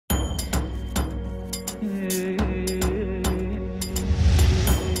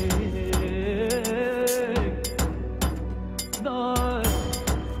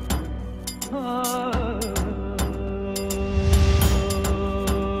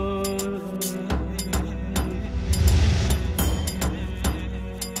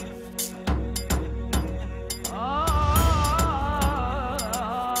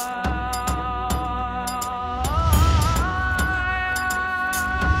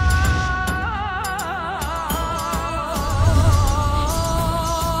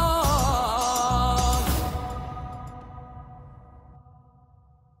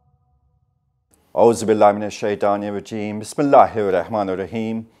Auzu billahi minesh-shaytanir-rajeem.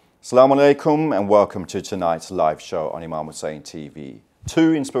 Bismillahir-rahmanir-rahim. Assalamu alaikum and welcome to tonight's live show on IMAM HUSSEIN TV.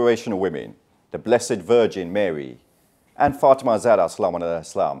 Two inspirational women, the Blessed Virgin Mary and Fatima Zahra, salamu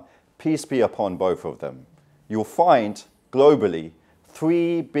alayha, peace be upon both of them. You'll find globally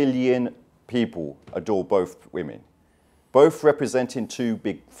 3 billion people adore both women, both representing two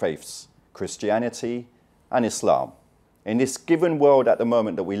big faiths, Christianity and Islam. In this given world at the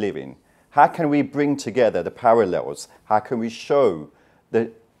moment that we live in, how can we bring together the parallels? How can we show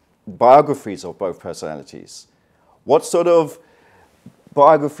the biographies of both personalities? What sort of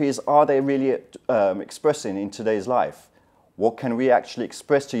biographies are they really expressing in today's life? What can we actually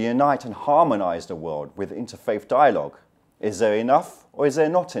express to unite and harmonize the world with interfaith dialogue? Is there enough or is there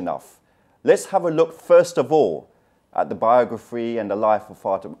not enough? Let's have a look first of all at the biography and the life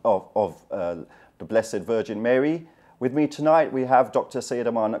of the Blessed Virgin Mary. With me tonight, we have Dr.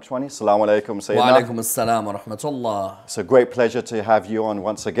 Ammar Nakshawani. Assalamu alaikum, Sayyidina. Wa alaikum assalam wa rahmatullah. It's a great pleasure to have you on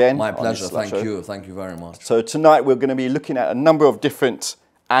once again. My pleasure, thank you. Thank you very much. So tonight we're going to be looking at a number of different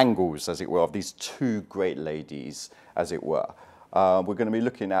angles, as it were, of these two great ladies, as it were. We're going to be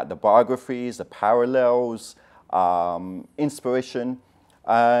looking at the biographies, the parallels, inspiration.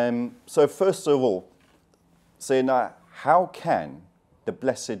 So first of all, Sayyidina, how can the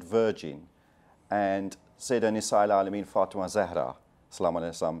Blessed Virgin and Sayyida Nisa al-Alameen Fatima Zahra, salamu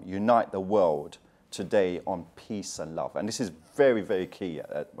alayhi, unite the world today on peace and love? And this is very, very key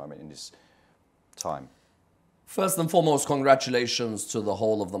at the moment in this time. First and foremost, congratulations to the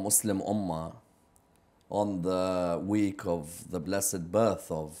whole of the Muslim Ummah on the week of the blessed birth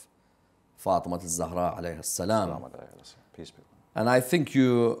of Fatima Zahra alayhi salam. Peace be. And I think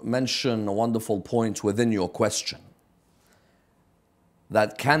you mentioned a wonderful point within your question,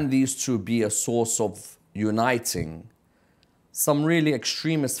 that can these two be a source of uniting some really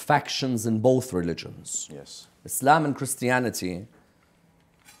extremist factions in both religions? Yes. Islam and Christianity,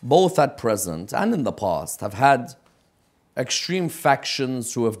 both at present and in the past, have had extreme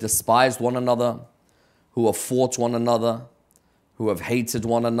factions who have despised one another, who have fought one another, who have hated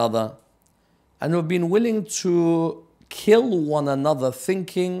one another, and who have been willing to kill one another,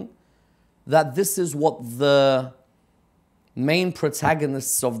 thinking that this is what the main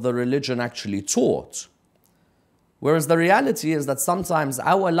protagonists of the religion actually taught. Whereas the reality is that sometimes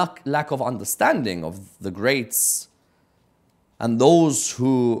our lack of understanding of the greats and those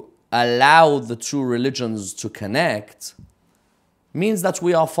who allow the two religions to connect means that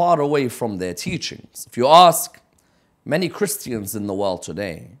we are far away from their teachings. If you ask many Christians in the world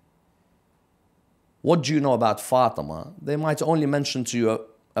today, what do you know about Fatima? They might only mention to you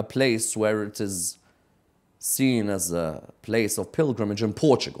a place where it is seen as a place of pilgrimage in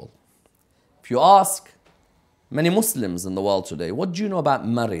Portugal. If you ask many Muslims in the world today, what do you know about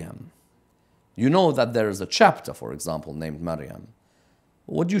Maryam? You know that there is a chapter, for example, named Maryam.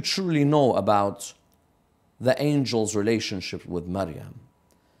 What do you truly know about the angel's relationship with Maryam?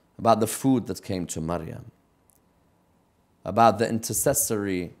 About the food that came to Maryam? About the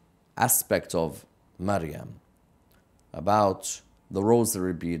intercessory aspect of Maryam? About the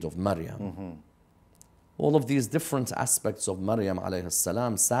rosary bead of Maryam? Mm-hmm. All of these different aspects of Maryam alayhi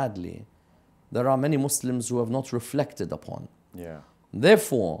salam, sadly, there are many Muslims who have not reflected upon. Yeah.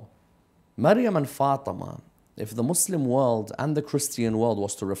 Therefore, Maryam and Fatima, if the Muslim world and the Christian world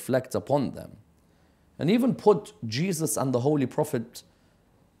was to reflect upon them, and even put Jesus and the Holy Prophet,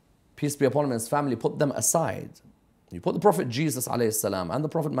 peace be upon him and his family, put them aside. You put the Prophet Jesus alayhi salam and the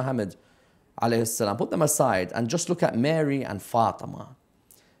Prophet Muhammad alayhi salam, put them aside and just look at Mary and Fatima.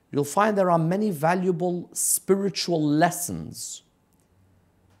 You'll find there are many valuable spiritual lessons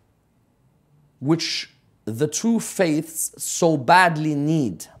which the two faiths so badly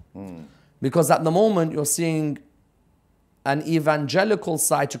need. Because at the moment you're seeing an evangelical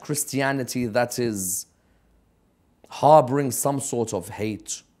side to Christianity that is harboring some sort of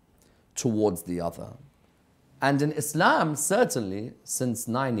hate towards the other. And in Islam, certainly since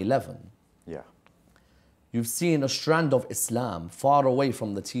 9/11, Yeah. you've seen a strand of Islam far away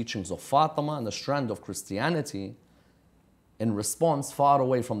from the teachings of Fatima, and a strand of Christianity in response far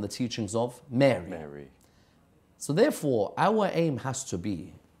away from the teachings of Mary. So therefore, our aim has to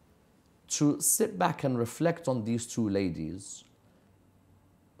be to sit back and reflect on these two ladies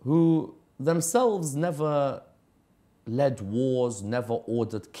who themselves never led wars, never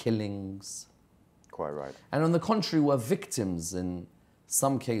ordered killings. Quite right. And on the contrary, were victims in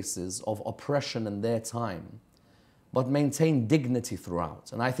some cases of oppression in their time, but maintained dignity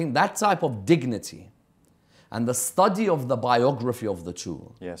throughout. And I think that type of dignity and the study of the biography of the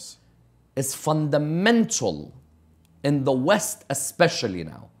two is fundamental in the West, especially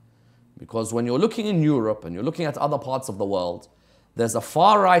now. Because when you're looking in Europe and you're looking at other parts of the world, there's a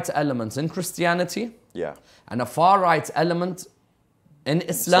far-right element in Christianity and a far-right element in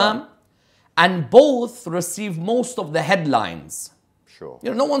Islam, and both receive most of the headlines. Sure.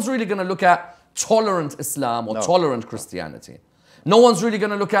 You know, no one's really going to look at tolerant Islam or tolerant Christianity. No one's really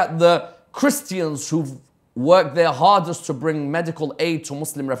going to look at the Christians who've worked their hardest to bring medical aid to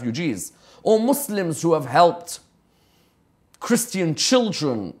Muslim refugees, or Muslims who have helped Christian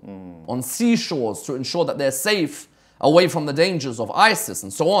children on seashores to ensure that they're safe away from the dangers of ISIS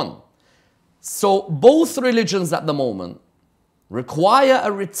and so on. So both religions at the moment require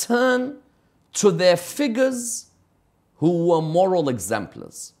a return to their figures who were moral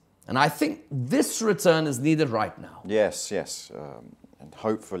exemplars. And I think this return is needed right now. Yes. And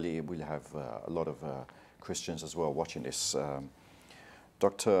hopefully we'll have a lot of Christians as well watching this.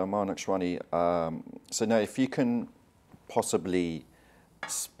 Dr. Ammar Nakshawani, so now if you can possibly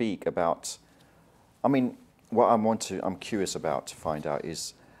speak about, I mean, what I'm curious about to find out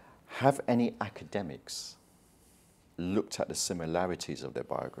is, have any academics looked at the similarities of their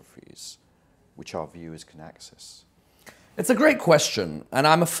biographies, which our viewers can access? It's a great question, and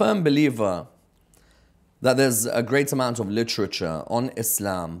I'm a firm believer that there's a great amount of literature on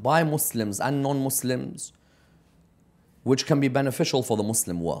Islam by Muslims and non-Muslims which can be beneficial for the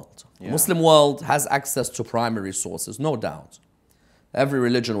Muslim world. The Muslim world has access to primary sources, no doubt. Every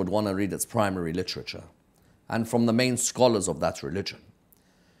religion would want to read its primary literature, and from the main scholars of that religion.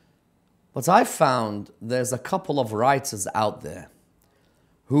 But I found there's a couple of writers out there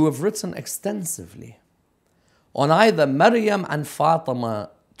who have written extensively on either Maryam and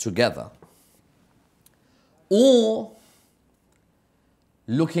Fatima together, or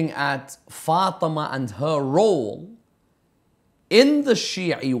looking at Fatima and her role in the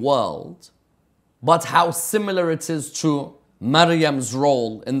Shi'i world, but how similar it is to Maryam's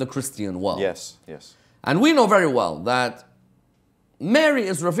role in the Christian world. Yes. And we know very well that Mary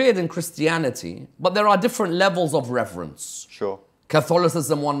is revered in Christianity, but there are different levels of reverence. Sure.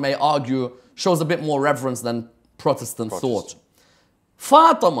 Catholicism, one may argue, shows a bit more reverence than Protestant thought.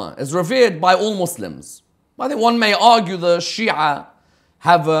 Fatima is revered by all Muslims. I think one may argue the Shia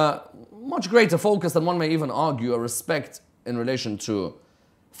have a much greater focus, than one may even argue a respect in relation to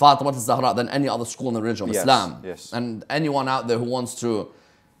Fatima al-Zahra than any other school in the religion of Islam. And anyone out there who wants to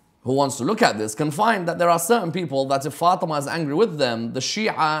look at this can find that there are certain people that if Fatima is angry with them, the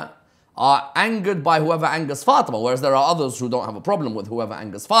Shia are angered by whoever angers Fatima, whereas there are others who don't have a problem with whoever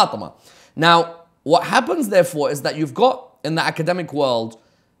angers Fatima. Now, what happens therefore is that you've got in the academic world,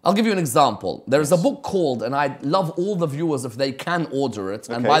 I'll give you an example. There is a book called, and I'd love all the viewers if they can order it.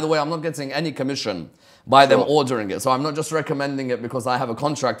 And by the way, I'm not getting any commission by them ordering it. So I'm not just recommending it because I have a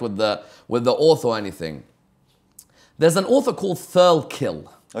contract with the author or anything. There's an author called Thurlkill.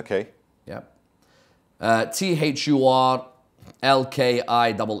 Okay. Yeah. Thurlkill.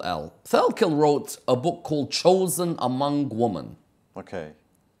 Thurlkill wrote a book called Chosen Among Women. Okay.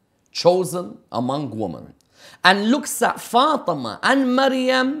 Chosen Among Women. And looks at Fatima and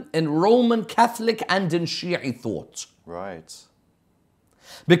Maryam in Roman Catholic and in Shi'i thought. Right.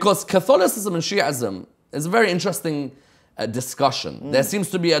 Because Catholicism and Shi'ism is a very interesting discussion. There seems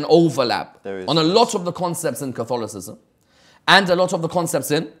to be an overlap on a lot of the concepts in Catholicism and a lot of the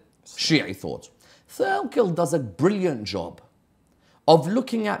concepts in Shi'i thought. Thurlkill does a brilliant job of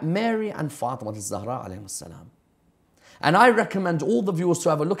looking at Mary and Fatima al-Zahra alayhim salam. And I recommend all the viewers to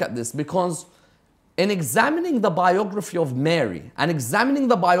have a look at this, because in examining the biography of Mary and examining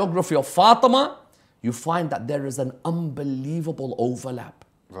the biography of Fatima, you find that there is an unbelievable overlap.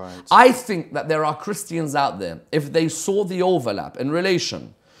 Right. I think that there are Christians out there, if they saw the overlap in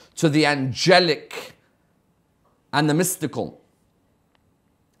relation to the angelic and the mystical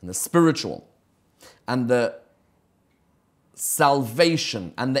and the spiritual and the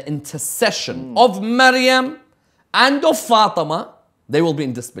salvation and the intercession of Maryam and of Fatima, they will be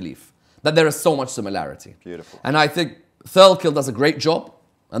in disbelief that there is so much similarity. Beautiful. And I think Thurlkill does a great job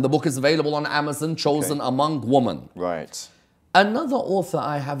And the book is available on Amazon, Chosen Among Women. Right. Another author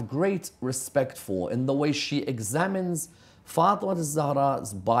I have great respect for in the way she examines Fatima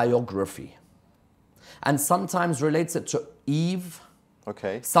al-Zahra's biography and sometimes relates it to Eve,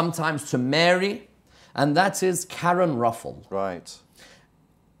 sometimes to Mary, and that is Karen Ruffle. Right.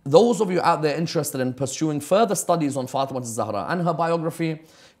 Those of you out there interested in pursuing further studies on Fatima al-Zahra and her biography,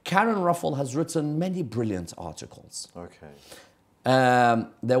 Karen Ruffle has written many brilliant articles. Okay.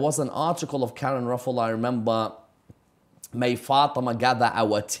 There was an article of Karen Ruffle, I remember, May Fatima Gather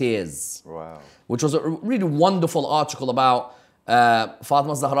Our Tears. Wow. Which was a really wonderful article about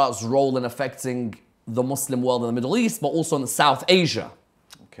Fatima Zahra's role in affecting the Muslim world in the Middle East, but also in South Asia.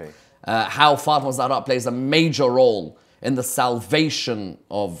 Okay. How Fatima Zahra plays a major role in the salvation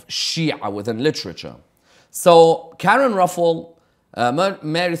of Shia within literature. So Karen Ruffle,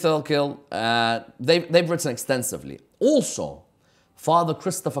 Mary Thurkill, they've written extensively. Also, Father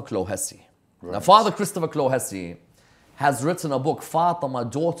Christopher Clohessy. Right. Now, Father Christopher Clohessy has written a book, Fatima,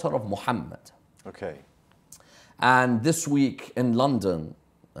 Daughter of Muhammad. Okay. And this week in London,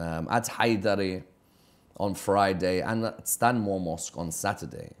 at Haidari on Friday and at Stanmore Mosque on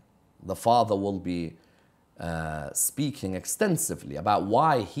Saturday, the father will be speaking extensively about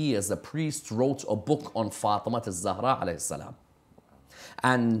why he, as a priest, wrote a book on Fatima al-Zahra alayhi salam.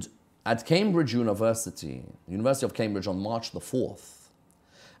 And at Cambridge University, University of Cambridge, on March the 4th,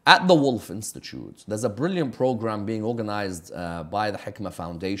 at the Wolf Institute, there's a brilliant program being organized by the Hikmah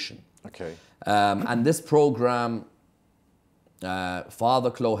Foundation. Okay. And this program, Father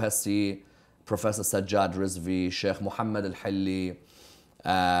Clohessy, Professor Sajjad Rizvi, Sheikh Muhammad Al-Hilli,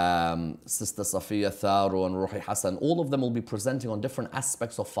 Sister Safiya Tharu and Ruhi Hassan, all of them will be presenting on different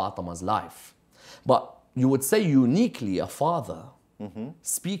aspects of Fatima's life. But you would say uniquely a father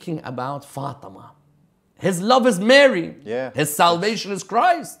speaking about Fatima. His love is Mary. Yeah. His salvation is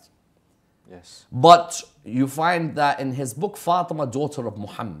Christ. Yes. But you find that in his book, Fatima, Daughter of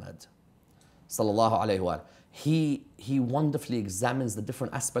Muhammad, sallallahu alayhi wa, he wonderfully examines the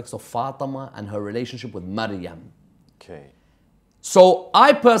different aspects of Fatima and her relationship with Maryam. Okay. So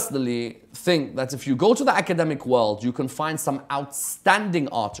I personally think that if you go to the academic world, you can find some outstanding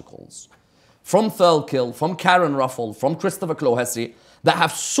articles from Thurkill, from Karen Ruffle, from Christopher Clohessy, that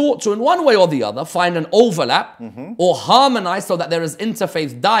have sought to, in one way or the other, find an overlap or harmonize so that there is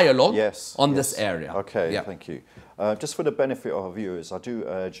interfaith dialogue on this area. Okay, thank you. Just for the benefit of our viewers, I do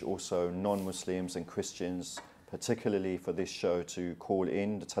urge also non-Muslims and Christians, particularly for this show, to call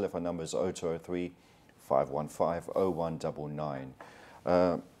in. The telephone number is 0203 515 0199.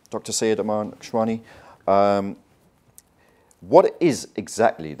 Dr. Sayyid Ammar Nakshawani, what is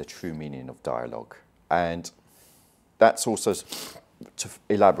exactly the true meaning of dialogue? And that's also, to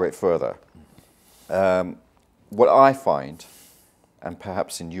elaborate further, what I find, and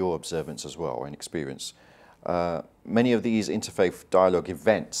perhaps in your observance as well and experience, many of these interfaith dialogue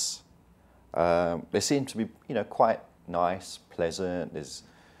events, they seem to be, quite nice, pleasant. There's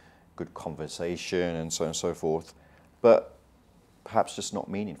good conversation and so on and so forth, but perhaps just not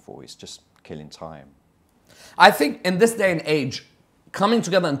meaningful. It's just killing time. I think in this day and age, coming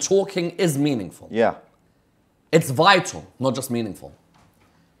together and talking is meaningful. Yeah. It's vital, not just meaningful.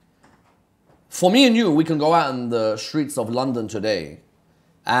 For me and you, we can go out in the streets of London today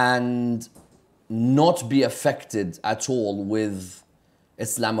and not be affected at all with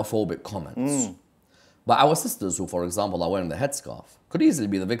Islamophobic comments. But our sisters who, for example, are wearing the headscarf could easily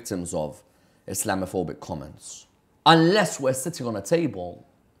be the victims of Islamophobic comments unless we're sitting on a table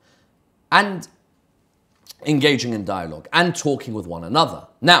and engaging in dialogue and talking with one another.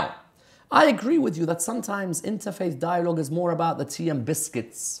 Now, I agree with you that sometimes interfaith dialogue is more about the tea and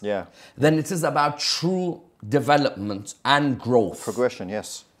biscuits than it is about true development and growth. Progression,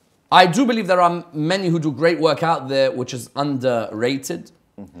 yes. I do believe there are many who do great work out there which is underrated,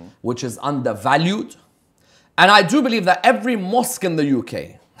 which is undervalued. And I do believe that every mosque in the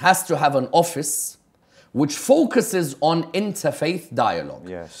UK has to have an office which focuses on interfaith dialogue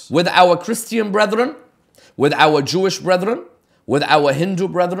with our Christian brethren, with our Jewish brethren, with our Hindu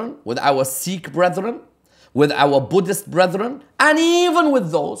brethren, with our Sikh brethren, with our Buddhist brethren, and even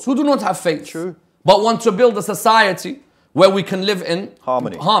with those who do not have faith, but want to build a society where we can live in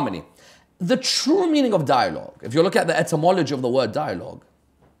harmony. The true meaning of dialogue, if you look at the etymology of the word dialogue,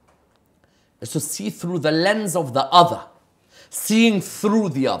 is to see through the lens of the other, seeing through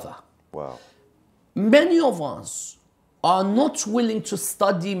the other. Wow. Many of us are not willing to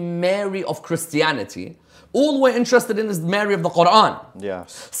study Mary of Christianity. All we're interested in is Mary of the Quran.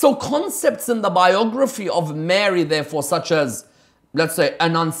 Yes. So concepts in the biography of Mary, therefore, such as, let's say,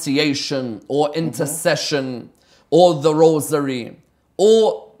 Annunciation or intercession or the Rosary or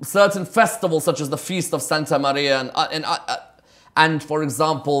certain festivals such as the Feast of Santa Maria and for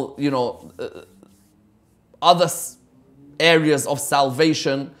example, you know, other areas of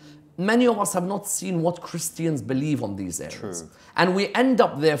salvation, many of us have not seen what Christians believe on these areas. True. And we end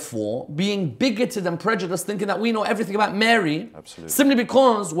up, therefore, being bigoted and prejudiced, thinking that we know everything about Mary. Absolutely. Simply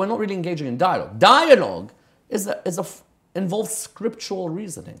because we're not really engaging in dialogue. Dialogue involves scriptural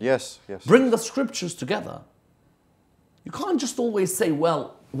reasoning. Yes, yes. Bring the scriptures together. You can't just always say,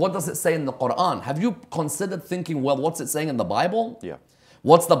 well, what does it say in the Quran? Have you considered thinking, well, what's it saying in the Bible? Yeah.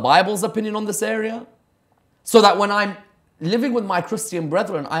 What's the Bible's opinion on this area? So that when I'm living with my Christian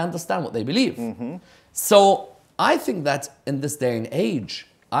brethren, I understand what they believe. So I think that in this day and age,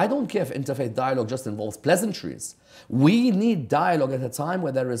 I don't care if interfaith dialogue just involves pleasantries. We need dialogue at a time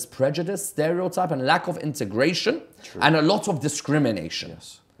where there is prejudice, stereotype, and lack of integration, and a lot of discrimination.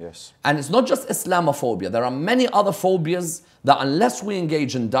 Yes, yes. And it's not just Islamophobia. There are many other phobias that unless we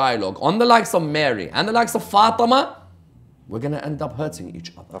engage in dialogue on the likes of Mary and the likes of Fatima, we're going to end up hurting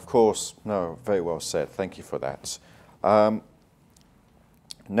each other. Of course. No, very well said. Thank you for that.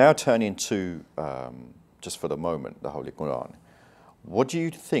 Now turning to, just for the moment, the Holy Quran. What do you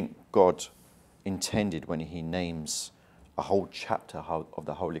think God intended when he names a whole chapter of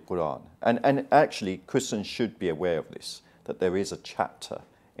the Holy Quran? And actually, Christians should be aware of this, that there is a chapter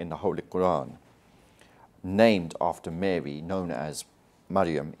in the Holy Quran named after Mary, known as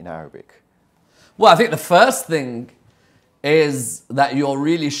Maryam in Arabic. Well, I think the first thing is that you're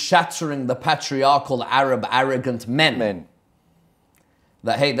really shattering the patriarchal Arab arrogant men.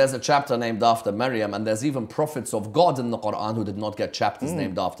 That, hey, there's a chapter named after Maryam, and there's even prophets of God in the Quran who did not get chapters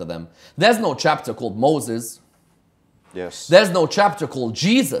named after them. There's no chapter called Moses. Yes. There's no chapter called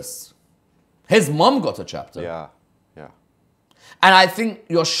Jesus. His mom got a chapter. Yeah, yeah. And I think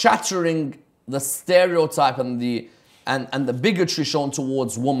you're shattering the stereotype and the bigotry shown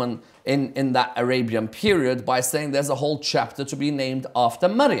towards women in that Arabian period by saying there's a whole chapter to be named after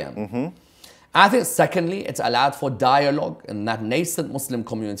Maryam. I think secondly, it's allowed for dialogue in that nascent Muslim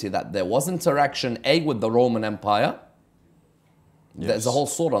community, that there was interaction, with the Roman Empire. Yes. There's a whole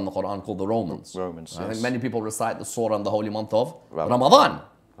surah in the Quran called the Romans. I think many people recite the surah in the holy month of Ramadan.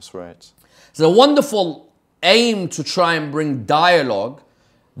 That's right. It's a wonderful aim to try and bring dialogue,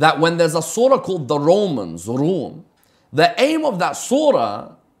 that when there's a surah called the Romans, Rum, the aim of that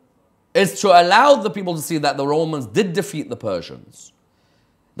surah is to allow the people to see that the Romans did defeat the Persians.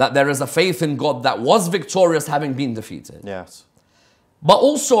 That there is a faith in God that was victorious having been defeated. Yes. But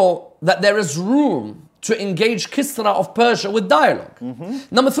also that there is room to engage Kisra of Persia with dialogue.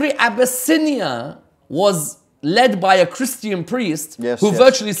 Number three, Abyssinia was led by a Christian priest who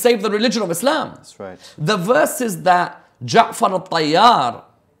virtually saved the religion of Islam. That's right. The verses that Ja'far al-Tayyar,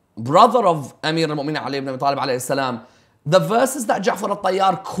 brother of Amir al-Mu'minin Ali ibn Abi Talib alayhi salam, the verses that Ja'far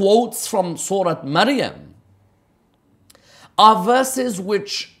al-Tayyar quotes from Surah Maryam are verses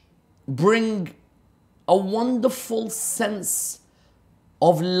which bring a wonderful sense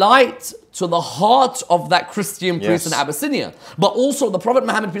of light to the heart of that Christian priest in Abyssinia. But also the Prophet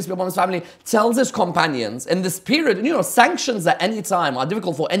Muhammad, peace be upon his family, tells his companions in this period, and you know, sanctions at any time are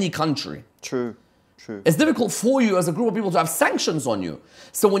difficult for any country. True, true. It's difficult for you as a group of people to have sanctions on you.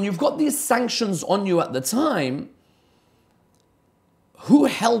 So when you've got these sanctions on you at the time, who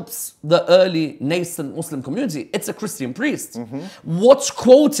helps the early nascent Muslim community? It's a Christian priest. What's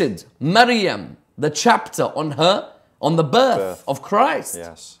quoted? Maryam, the chapter on her, on the birth of Christ.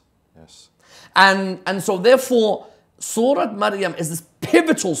 Yes, yes. And so therefore, Surah Maryam is this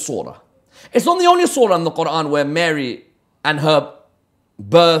pivotal surah. It's not the only surah in the Quran where Mary and her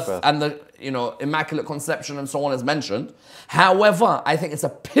birth and the Immaculate Conception and so on is mentioned. However, I think it's a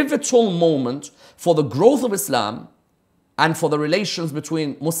pivotal moment for the growth of Islam and for the relations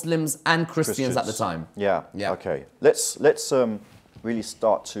between Muslims and Christians at the time. Yeah. Okay. Let's really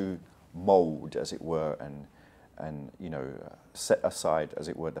start to mold, as it were, and set aside, as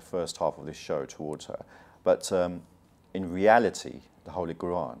it were, the first half of this show towards her. But in reality, the Holy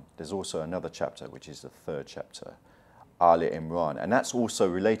Quran, there's also another chapter, which is the third chapter, Ali Imran, and that's also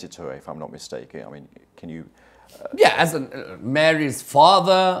related to her, if I'm not mistaken. I mean, can you? As Mary's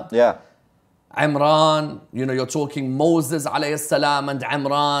father. Yeah. Imran, you're talking Moses alayhi salam and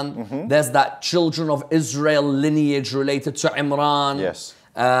Imran. There's that children of Israel lineage related to Imran. Yes.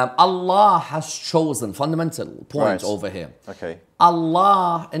 Allah has chosen, fundamental point over here. Okay.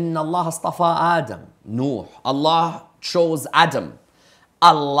 Inna Allah astafa Adam, Nuh. Allah chose Adam.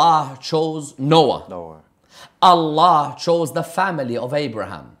 Allah chose Noah. Allah chose the family of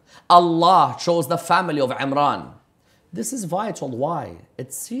Abraham. Allah chose the family of Imran. This is vital. Why?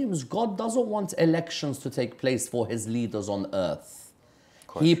 It seems God doesn't want elections to take place for his leaders on earth.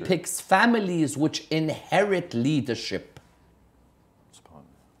 He picks families which inherit leadership.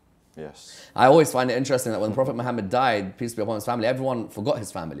 Yes. I always find it interesting that when Prophet Muhammad died, peace be upon his family, everyone forgot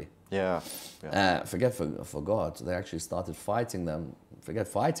his family. Yeah. Forgot. They actually started fighting them. Forget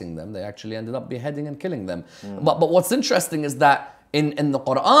fighting them. They actually ended up beheading and killing them. But what's interesting is that in the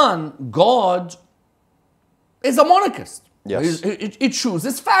Quran, God is a monarchist. Yes. He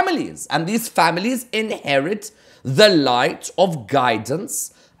chooses families. And these families inherit the light of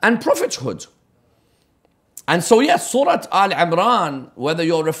guidance and prophethood. And so, yes, Surah Al-Imran, whether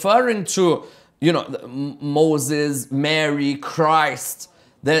you're referring to, Moses, Mary, Christ,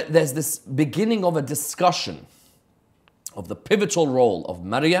 there's this beginning of a discussion of the pivotal role of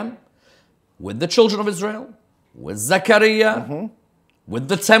Maryam with the children of Israel, with Zechariah, with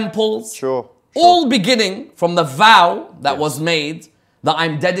the temples. Sure. All beginning from the vow that was made that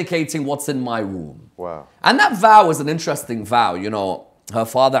I'm dedicating what's in my womb. Wow. And that vow is an interesting vow. Her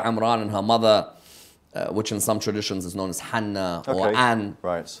father Imran and her mother, which in some traditions is known as Hannah or Anne.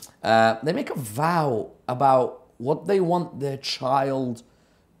 Right. They make a vow about what they want their child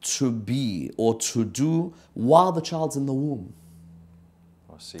to be or to do while the child's in the womb.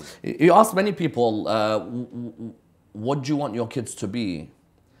 I see. You ask many people, what do you want your kids to be?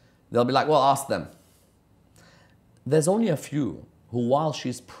 They'll be like, well, ask them. There's only a few who, while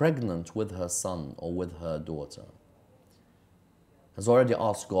she's pregnant with her son or with her daughter, has already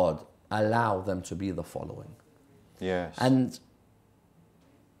asked God, allow them to be the following. Yes. And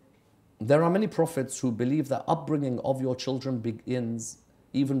there are many prophets who believe that upbringing of your children begins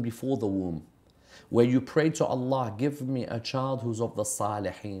even before the womb, where you pray to Allah, give me a child who's of the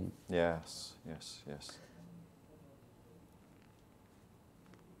Salihin. Yes, yes, yes.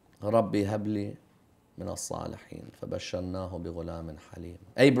 ربي هب لي من الصالحين فبشرناه بغلام حليم.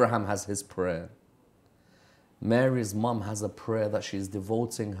 Abraham has his prayer. Mary's mom has a prayer that she's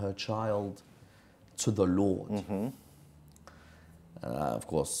devoting her child to the Lord. Of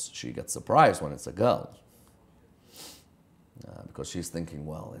course, she gets surprised when it's a girl. Because she's thinking,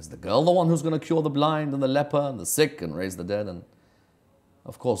 well, is the girl the one who's going to cure the blind and the leper and the sick and raise the dead? And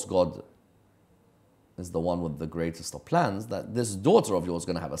of course, God is the one with the greatest of plans, that this daughter of yours is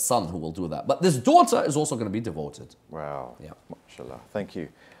going to have a son who will do that. But this daughter is also going to be devoted. Wow. Yeah. MashaAllah. Thank you.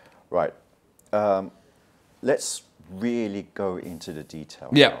 Right. Let's really go into the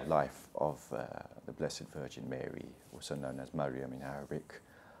details of the life of the Blessed Virgin Mary, also known as Maryam in Arabic.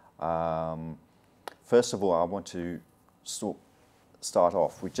 First of all, I want to start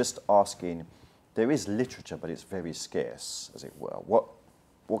off with just asking, there is literature, but it's very scarce, as it were.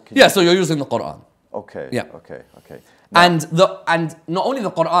 What can so you're using the Quran. Okay. Yeah. Okay. Now, and not only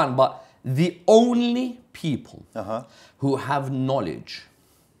the Quran, but the only people who have knowledge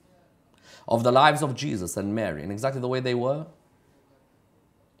of the lives of Jesus and Mary in exactly the way they were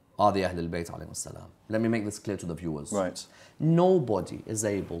are the Ahlul Bayt alayhim salam. Let me make this clear to the viewers. Right. Nobody is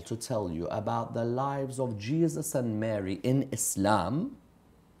able to tell you about the lives of Jesus and Mary in Islam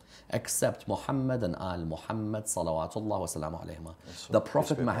except Muhammad and Al Muhammad salawatullah wa salamu alayhima. The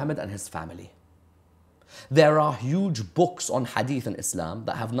Prophet Muhammad and his family. There are huge books on hadith in Islam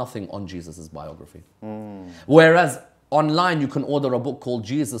that have nothing on Jesus' biography. Whereas online you can order a book called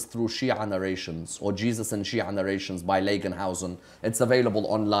Jesus Through Shia Narrations or Jesus and Shia Narrations by Legenhausen. It's available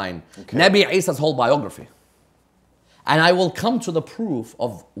online. Nabi Isa's whole biography. And I will come to the proof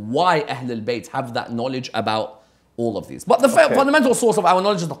of why Ahlul Bayt have that knowledge about all of these. But the fundamental source of our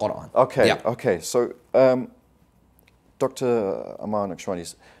knowledge is the Quran. Okay. So, Dr. Ammar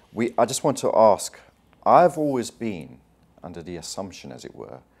Nakshawani, I just want to ask, I've always been under the assumption, as it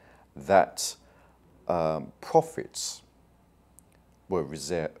were, that prophets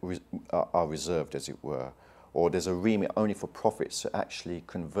are reserved, as it were, or there's a remit only for prophets to actually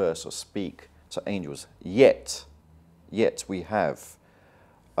converse or speak to angels. Yet we have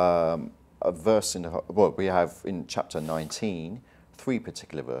a verse we have in chapter 19, 3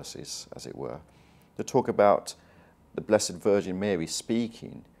 particular verses, as it were, that talk about the Blessed Virgin Mary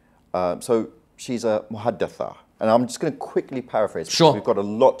speaking. So she's a muhaddatha. And I'm just going to quickly paraphrase because we've got a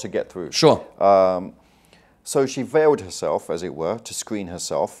lot to get through. So she veiled herself, as it were, to screen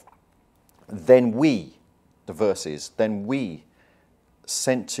herself. Then we, the verse is, then we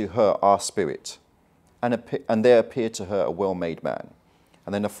sent to her our spirit, and there appeared to her a well-made man.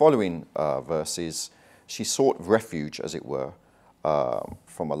 And then the following verse is, she sought refuge, as it were,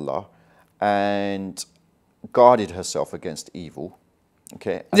 from Allah, and guarded herself against evil.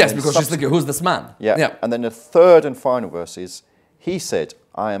 Okay. Yes, because she's thinking, who's this man? Yeah. And then the third and final verse is, he said,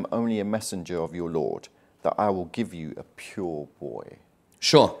 I am only a messenger of your Lord, that I will give you a pure boy.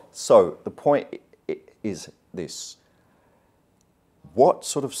 Sure. So the point is this. what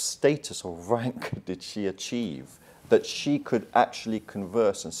sort of status or rank did she achieve that she could actually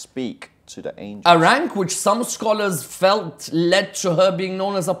converse and speak to the angels? A rank which some scholars felt led to her being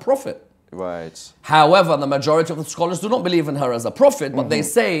known as a prophet. Right. However, the majority of the scholars do not believe in her as a prophet, but they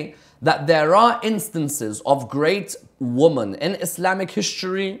say that there are instances of great women in Islamic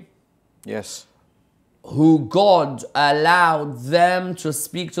history Yes. who God allowed them to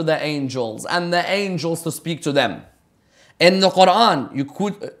speak to the angels and the angels to speak to them. In the Quran, you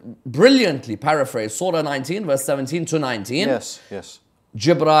could brilliantly paraphrase Surah 19, verse 17 to 19. Yes, yes.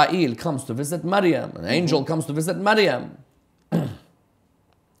 Jibreel comes to visit Maryam. An angel comes to visit Maryam.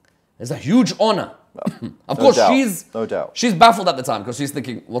 It's a huge honor. Of course, she's baffled at the time because she's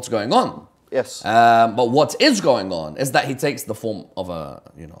thinking, what's going on? Yes. But what is going on is that he takes the form of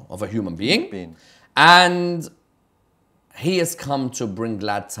a human being. And he has come to bring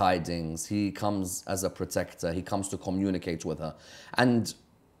glad tidings. He comes as a protector. He comes to communicate with her. And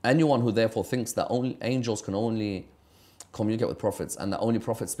anyone who therefore thinks that only angels can only communicate with prophets and that only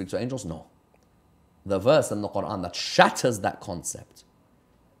prophets speak to angels, no. The verse in the Quran that shatters that concept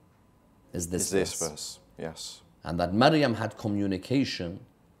is this verse. Yes. And that Maryam had communication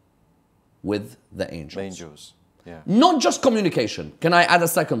with the angels. Angels, yeah. Not just communication. Can I add a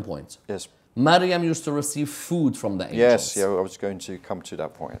second point? Yes. Maryam used to receive food from the angels. Yes, yeah, I was going to come to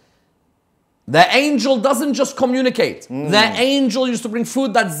that point. The angel doesn't just communicate. The angel used to bring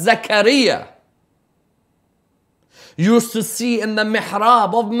food that Zachariah used to see in the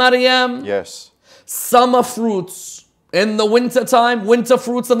mihrab of Maryam. Yes. Summer fruits in the winter time, winter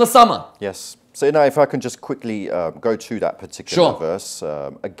fruits in the summer. Yes. So now if I can just quickly go to that particular verse.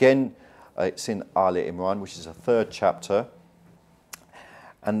 Again, it's in Ali Imran, which is the 3rd chapter.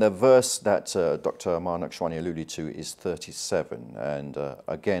 And the verse that Dr. Ammar Nakshawani alluded to is 37. And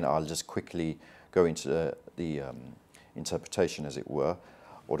again, I'll just quickly go into the interpretation, as it were,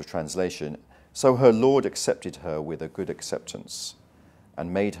 or the translation. So her Lord accepted her with a good acceptance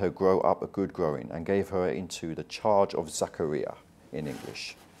and made her grow up a good growing and gave her into the charge of Zachariah in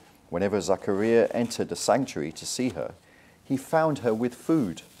English. Whenever Zachariah entered the sanctuary to see her, he found her with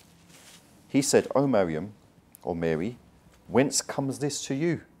food. He said, "O Maryam," or Mary, "whence comes this to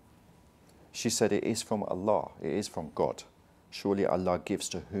you?" She said, "It is from Allah, it is from God. Surely Allah gives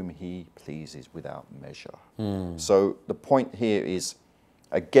to whom He pleases without measure." So the point here is,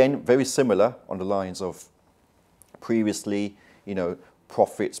 again, very similar on the lines of previously,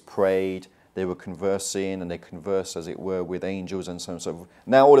 prophets prayed, they were conversing, and they conversed, as it were, with angels and so on and so forth.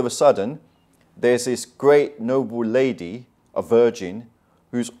 Now all of a sudden, there's this great noble lady, a virgin,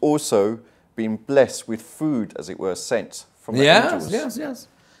 who's also been blessed with food, as it were, sent from the angels. Yes.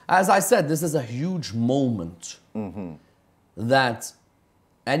 As I said, this is a huge moment that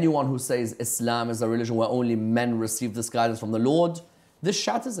anyone who says Islam is a religion where only men receive this guidance from the Lord, this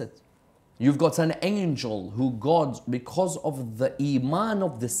shatters it. You've got an angel who God, because of the iman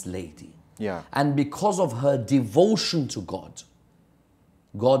of this lady, and because of her devotion to God,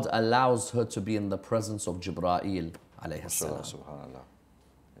 God allows her to be in the presence of Jibreel alayhi salam.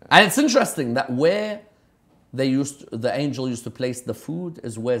 And it's interesting that where the angel used to place the food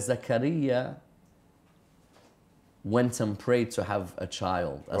is where Zachariah went and prayed to have a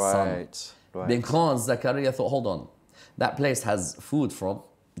child, a son. Right. Because Zachariah thought, hold on, that place has food from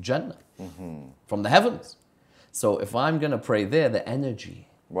Jannah, from the heavens. So if I'm going to pray there, the energy,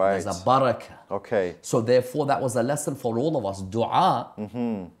 there's a barakah. Okay. So therefore, that was a lesson for all of us. Dua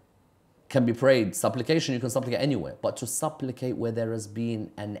can be prayed. Supplication, you can supplicate anywhere. But to supplicate where there has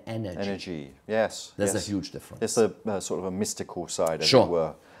been an energy. Yes. There's a huge difference. There's a sort of a mystical side, as it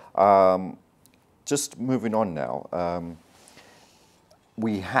were. Just moving on now.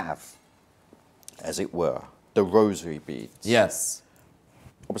 We have, as it were, the rosary beads. Yes.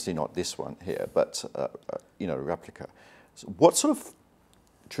 Obviously not this one here, but, a replica. So what sort of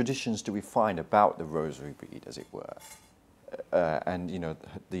traditions do we find about the rosary bead, as it were? And,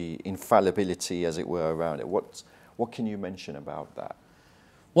 the infallibility, as it were, around it. What can you mention about that?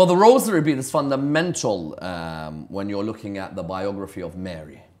 Well, the rosary bead is fundamental when you're looking at the biography of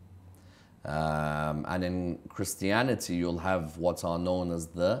Mary. And in Christianity, you'll have what are known as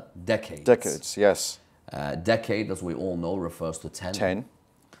the decades. Decades, yes. Decade, as we all know, refers to 10. 10.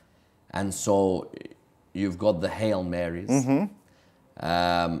 And so you've got the Hail Marys.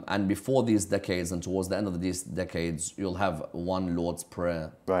 And before these decades and towards the end of these decades, you'll have one Lord's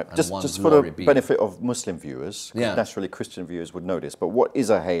Prayer. Right. And Just for the benefit of Muslim viewers, naturally Christian viewers would know this, but what is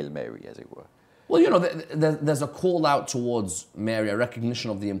a Hail Mary, as it were? Well, there's a call out towards Mary, a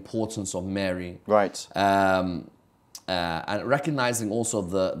recognition of the importance of Mary. Right. And recognizing also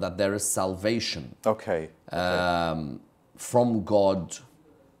that there is salvation. Okay. from God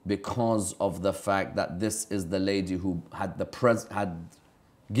because of the fact that this is the lady who had had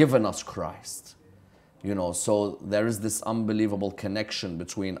given us Christ. You know, so there is this unbelievable connection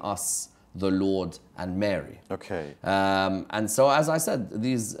between us, the Lord, and Mary. Okay. And so, as I said,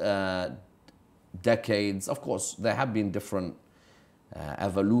 these decades, of course, there have been different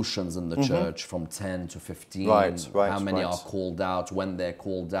evolutions in the church from 10 to 15. Right, how many are called out, when they're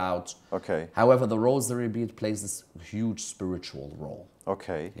called out. Okay. However, the rosary bead plays this huge spiritual role.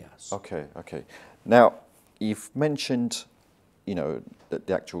 Okay. Yes. Okay. Okay. Now, you've mentioned, you know,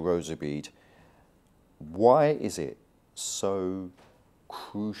 the actual rosary bead. Why is it so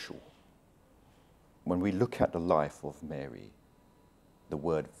crucial when we look at the life of Mary, the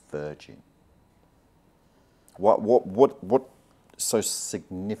word virgin? What so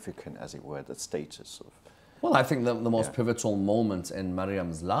significant, as it were, the status of? Well, I think the most pivotal moment in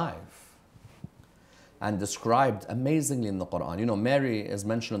Maryam's life, and described amazingly in the Quran. You know, Mary is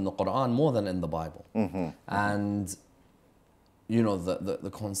mentioned in the Quran more than in the Bible. And, you know,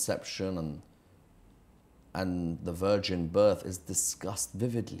 the conception and the virgin birth is discussed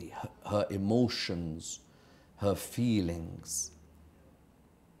vividly. Her emotions, her feelings.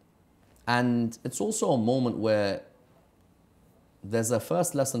 And it's also a moment where there's a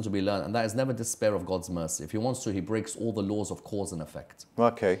first lesson to be learned, and that is never despair of God's mercy. If he wants to, he breaks all the laws of cause and effect.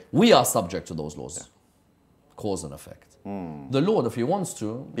 Okay. We are subject to those laws, cause and effect. The Lord, if he wants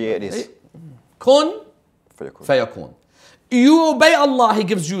to, Be it is. Kun fayakun. You obey Allah, he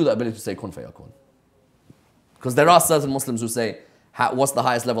gives you the ability to say kun fayakun. Because there are certain Muslims who say, what's the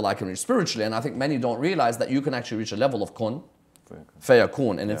highest level I can reach spiritually? And I think many don't realize that you can actually reach a level of kun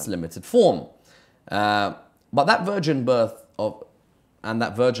fayakun in its limited form. But that virgin birth and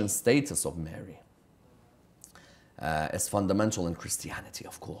that virgin status of Mary is fundamental in Christianity,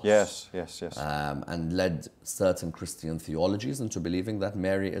 of course. Yes, yes, yes. And led certain Christian theologies into believing that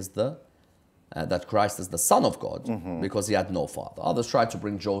Mary is that Christ is the Son of God because he had no father. Others tried to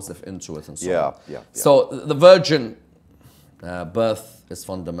bring Joseph into it and so on. Yeah. So the virgin birth is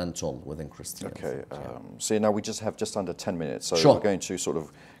fundamental within Christianity. Okay. So now we just have just under 10 minutes. So Sure. we're going to sort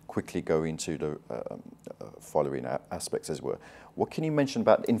of quickly go into the following aspects, as it were. What can you mention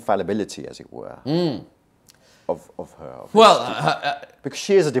about infallibility, as it were, of her? Well, because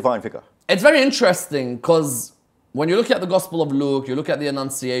she is a divine figure. it's very interesting because when you look at the Gospel of Luke, you look at the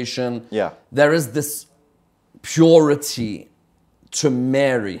Annunciation, there is this purity to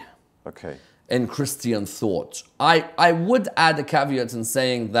Mary in Christian thought. I would add a caveat in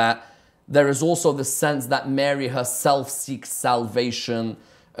saying that there is also the sense that Mary herself seeks salvation.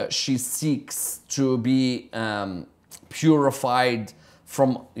 She seeks to be purified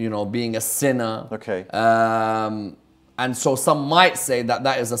from, you know, being a sinner. And so some might say that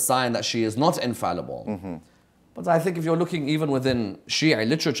that is a sign that she is not infallible. But I think if you're looking even within Shia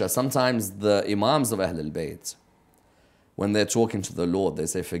literature, sometimes the Imams of Ahlul Bayt, when they're talking to the Lord, they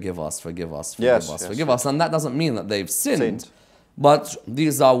say, forgive us, forgive us, forgive us, forgive us. And that doesn't mean that they've sinned. But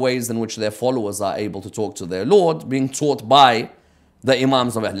these are ways in which their followers are able to talk to their Lord, being taught by the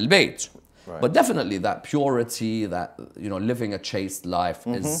Imams of Ahlul Bayt. But definitely that purity, that, you know, living a chaste life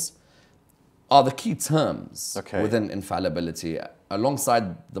are the key terms within infallibility,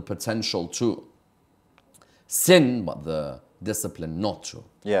 alongside the potential to sin, but the discipline not to.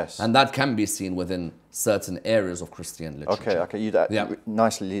 And that can be seen within certain areas of Christian literature. That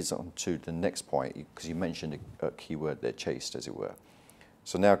nicely leads on to the next point, because you mentioned a key word there, chaste, as it were.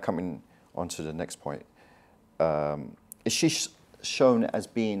 So now coming on to the next point, is she shown as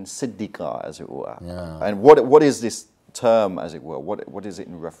being Siddiqa, as it were? And what is this term, as it were? What is it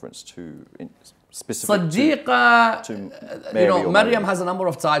in reference to? Specific Siddiqa, to Mary, you know, Maryam has a number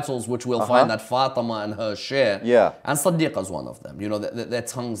of titles which we'll find that Fatima and her share. And Siddiqa is one of them. You know, their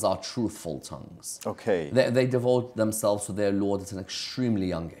tongues are truthful tongues. They devote themselves to their Lord at an extremely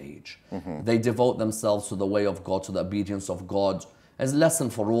young age. They devote themselves to the way of God, to the obedience of God. As a lesson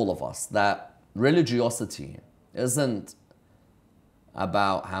for all of us that religiosity isn't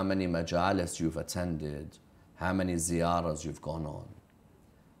about how many majalis you've attended, how many ziyaras you've gone on,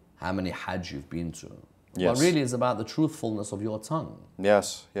 how many hajj you've been to. But really is about the truthfulness of your tongue. I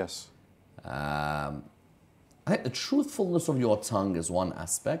think the truthfulness of your tongue is one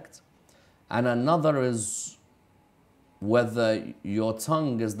aspect. And another is whether your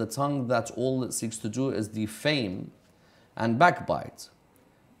tongue is the tongue that all it seeks to do is defame and backbite.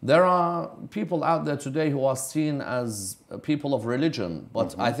 There are people out there today who are seen as people of religion,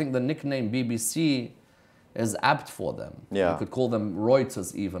 but I think the nickname BBC is apt for them. You could call them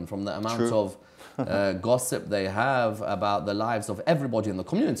Reuters even, from the amount of gossip they have about the lives of everybody in the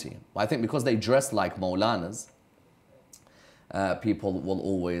community. I think because they dress like Maulanas, people will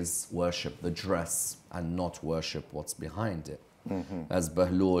always worship the dress and not worship what's behind it. As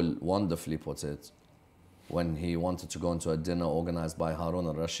Bahlul wonderfully put it, when he wanted to go into a dinner organized by Harun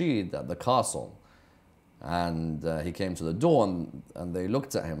al-Rashid at the castle. And he came to the door and they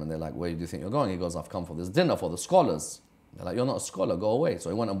looked at him and they're like, where do you think you're going? He goes, I've come for this dinner for the scholars. They're like, you're not a scholar, go away. So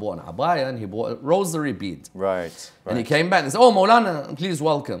he went and bought an abaya and he bought a rosary bead. Right. And he came back and said, oh, Maulana, please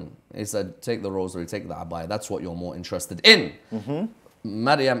welcome. He said, take the rosary, take the abaya. That's what you're more interested in.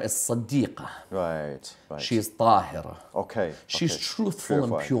 Maryam is Sadiqa. Right. She is Tahira. Okay. She's truthful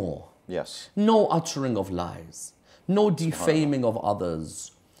and pure. Yes. No uttering of lies. No defaming of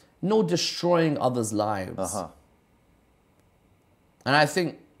others. No destroying others' lives. And I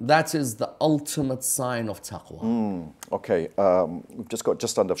think that is the ultimate sign of taqwa. Okay, we've just got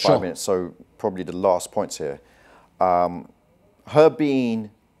just under 5 minutes, so probably the last points here. Her being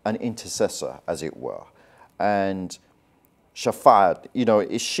an intercessor, as it were, and shafa'at, you know,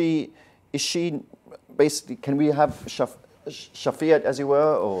 is she basically, can we have shafi'at, as it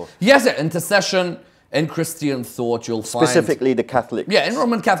were, or? Yes, intercession. In Christian thought, you'll find... Specifically the Catholic. Yeah, in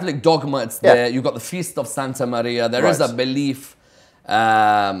Roman Catholic dogma, it's there. You've got the Feast of Santa Maria. There is a belief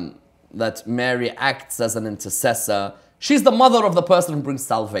that Mary acts as an intercessor. She's the mother of the person who brings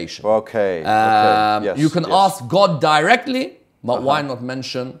salvation. Okay. Yes, you can ask God directly, but why not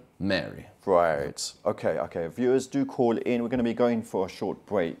mention Mary? Right. Okay. Viewers, do call in. We're going to be going for a short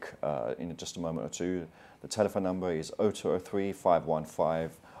break in just a moment or two. The telephone number is 0203 515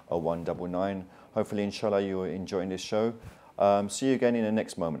 0199. Hopefully, inshallah, you're enjoying this show. See you again in the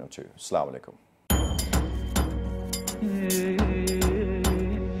next moment or two. Assalamu alaikum.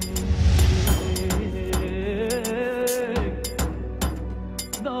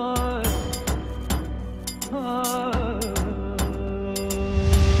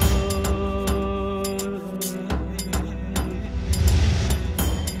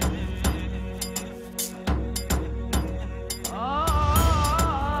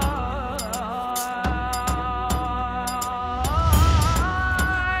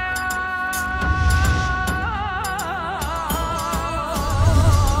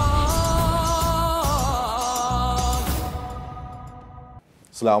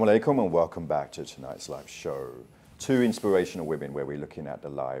 Assalamu alaikum and welcome back to tonight's live show. Two inspirational women where we're looking at the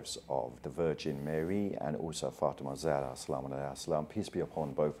lives of the Virgin Mary and also Fatima Zahra, assalamu alaikum, peace be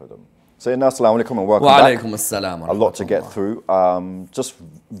upon both of them. Sayyidina, assalamu alaikum and welcome back. Wa alaikum assalam. A lot to get through. Just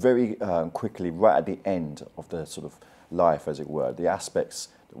very quickly, right at the end of the sort of life, as it were, the aspects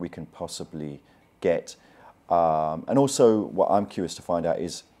that we can possibly get. And also what I'm curious to find out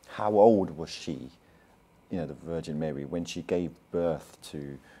is how old was she? You know, the Virgin Mary, when she gave birth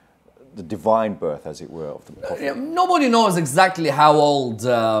to the divine birth, as it were, of the Prophet. Nobody knows exactly how old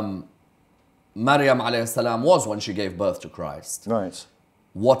Maryam alayhi salam was when she gave birth to Christ. Right.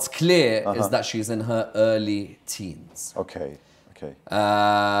 What's clear is that she's in her early teens. Okay.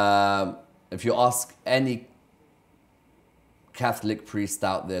 If you ask any Catholic priest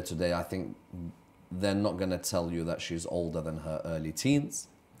out there today, I think they're not going to tell you that she's older than her early teens.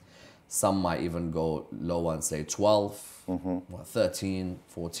 Some might even go lower and say 12, 13,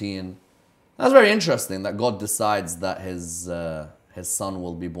 14. That's very interesting that God decides that his son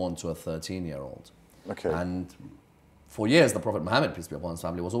will be born to a 13-year-old. Okay. And for years, the Prophet Muhammad, peace be upon his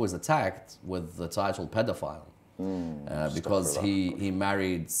family, was always attacked with the title pedophile. Because he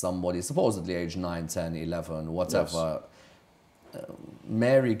married somebody supposedly aged 9, 10, 11, whatever. Yes.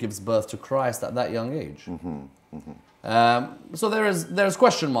 Mary gives birth to Christ at that young age. So there's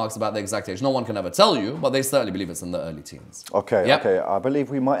question marks about the exact age. No one can ever tell you, but they certainly believe it's in the early teens. Okay. I believe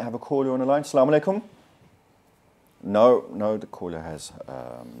we might have a caller on the line. Assalamu alaikum. No, the caller has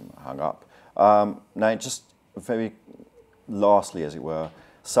hung up. Now, just very lastly, as it were,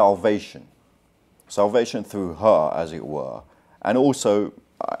 salvation through her, as it were, and also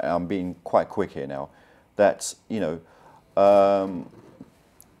I'm being quite quick here now. That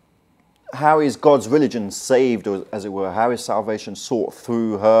how is God's religion saved, or as it were, how is salvation sought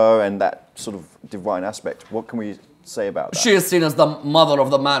through her and that sort of divine aspect? What can we say about that? She is seen as the mother of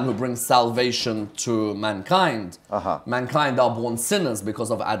the man who brings salvation to mankind. Mankind are born sinners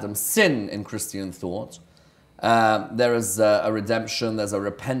because of Adam's sin in Christian thought. There is a redemption, there's a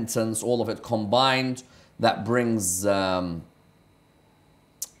repentance, all of it combined that brings that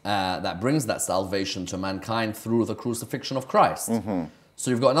salvation to mankind through the crucifixion of Christ. So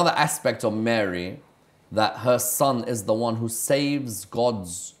you've got another aspect of Mary, that her son is the one who saves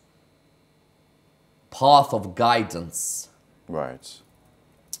God's path of guidance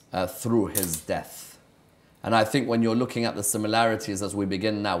through his death. And I think when you're looking at the similarities as we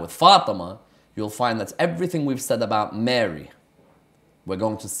begin now with Fatima, you'll find that everything we've said about Mary we're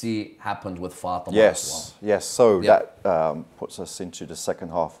going to see happened with Fatima Yes, as well. yes. So Yep. that puts us into the second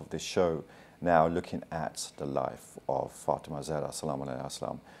half of this show. Now looking at the life of Fatima Zahra, salamu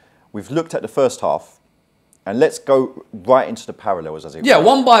alayha. We've looked at the first half, and let's go right into the parallels as it Yeah, were.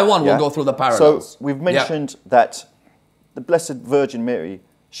 one by one Yeah? we'll go through the parallels. So we've mentioned that the Blessed Virgin Mary,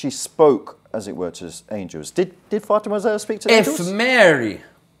 she spoke, as it were, to angels. Did Fatima Zahra speak to the angels? If Mary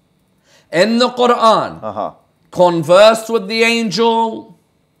in the Quran conversed with the angel,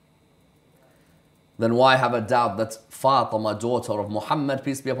 then why have a doubt that Fatima, daughter of Muhammad,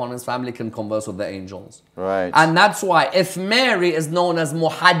 peace be upon his family, can converse with the angels? Right. And that's why if Mary is known as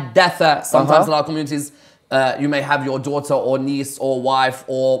muhaddatha, sometimes in our communities, you may have your daughter or niece or wife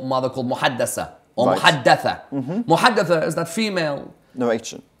or mother called muhaddasa or muhaddatha. Muhaddatha is that female.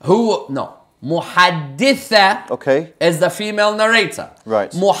 Narration. Muhadditha is the female narrator.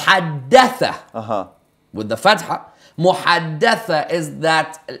 Right. Muhaddatha with the fatha. Muhaddatha is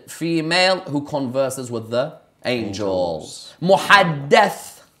that female who converses with the angels.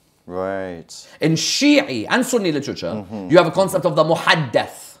 Muhaddath. Right. In Shi'i and Sunni literature, you have a concept of the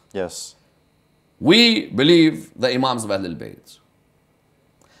muhaddath. Yes. We believe the Imams of Ahlul Bayt.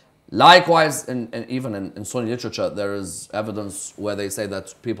 Likewise, even in Sunni literature, there is evidence where they say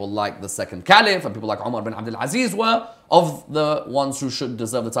that people like the second caliph and people like Umar bin Abdul Aziz were of the ones who should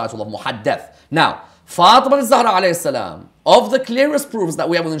deserve the title of muhaddath. Now, Fatima al-Zahra alayhi salam, of the clearest proofs that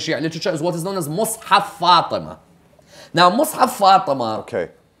we have within Shia literature is what is known as Mushaf Fatima. Now, Mushaf Fatima, Okay.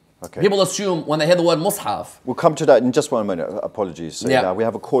 people assume when they hear the word Mushaf. We'll come to that in just 1 minute. Apologies. So Yeah. now we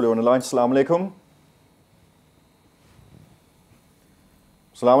have a caller on the line. Assalamu alaikum.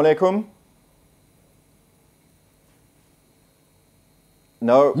 Assalamu alaikum.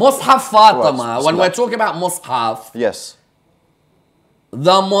 No. Mushaf Fatima, Right, when we're talking about Mushaf, Yes.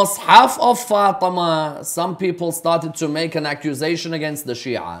 the Mus'haf of Fatima, some people started to make an accusation against the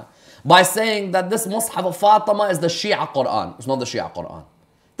Shia by saying that this Mus'haf of Fatima is the Shia Quran. It's not the Shia Quran.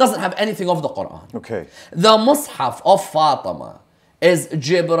 It doesn't have anything of the Quran. Okay. The Mus'haf of Fatima is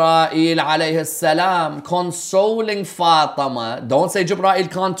Jibreel alayhi salam consoling Fatima. Don't say Jibreel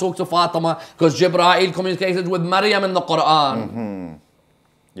can't talk to Fatima because Jibreel communicated with Maryam in the Quran.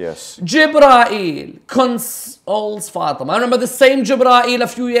 Yes. Jibreel consoles Fatima. I remember the same Jibreel a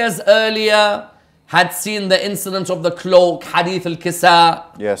few years earlier had seen the incident of the cloak, Hadith al-Kisa.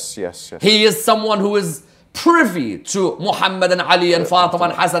 Yes. He is someone who is privy to Muhammad and Ali and Fatima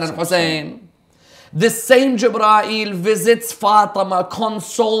and Hassan and Hussein. This same Jibreel visits Fatima,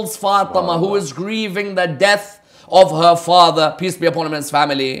 consoles Fatima, who is grieving the death of her father, peace be upon him and his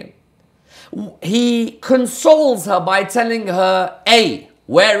family. He consoles her by telling her, A,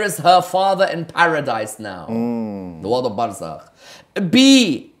 where is her father in paradise now? The world of Barzakh.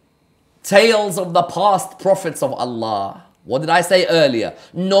 B, tales of the past prophets of Allah. What did I say earlier?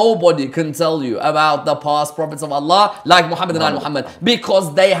 Nobody can tell you about the past prophets of Allah like Muhammad and Muhammad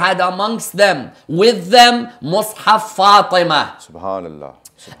because they had amongst them, with them, Mushaf Fatima. Subhanallah.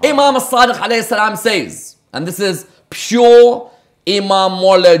 Imam al-Sadiq alayhi salam says, and this is pure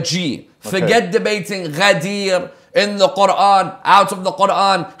imamology. Forget debating Ghadir in the Quran, out of the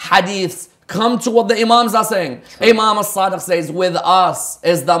Quran, hadiths. Come to what the Imams are saying. Imam al-Sadiq says, with us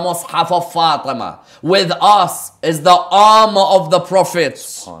is the Mushaf of Fatima. With us is the armor of the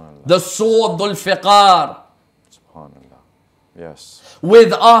prophets. The sword, Dhul Fiqar. Subhanallah. Yes.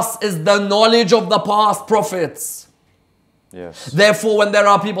 With us is the knowledge of the past prophets. Yes. Therefore, when there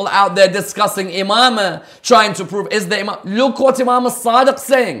are people out there discussing Imamah, trying to prove, is the Imam, look what Imam al-Sadiq is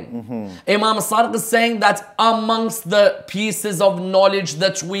saying. Imam al-Sadiq is saying that amongst the pieces of knowledge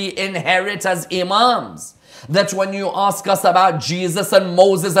that we inherit as Imams, that when you ask us about Jesus and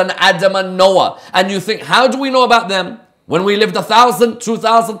Moses and Adam and Noah, and you think, how do we know about them? When we lived 1,000,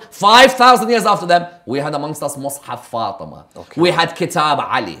 2,000, 5,000 years after them, we had amongst us Mushaf Fatima. We had Kitab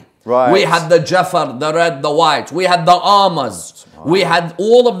Ali. Right. We had the Jafar, the red, the white. We had the armors. We had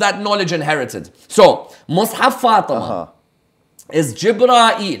all of that knowledge inherited. So, Mushaf Fatima is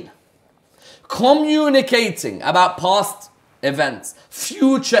Jibreel communicating about past events,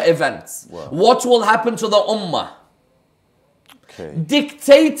 future events. Wow. What will happen to the Ummah.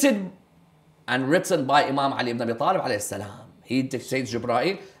 Dictated and written by Imam Ali ibn Abi Talib alayhi salam. He dictates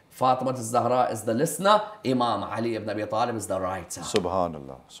Jibreel. Fatima al-Zahra is the listener. Imam Ali ibn Abi Talib is the writer.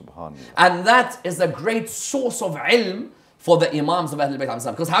 Subhanallah. Subhanallah. And that is a great source of ilm for the Imams of Ahlul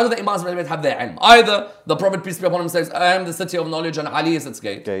Bayt. Because how do the Imams of Ahlul Bayt have their ilm? Either the Prophet, peace be upon him, says, I am the city of knowledge and Ali is its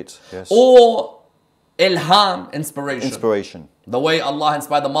gate. Yes. Or ilham, inspiration. Inspiration. The way Allah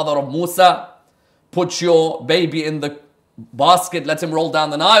inspired the mother of Musa, put your baby in the basket, let him roll down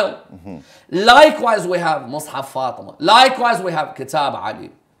the Nile. Likewise, we have Mus'haf Fatima. Likewise, we have Kitab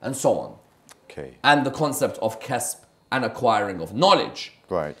Ali, and so on. Okay. And the concept of kasb and acquiring of knowledge.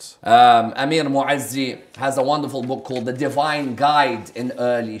 Right. Amir Mu'azzi has a wonderful book called The Divine Guide in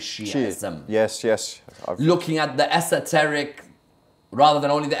Early Shi'ism. Yes, yes. Looking at the esoteric rather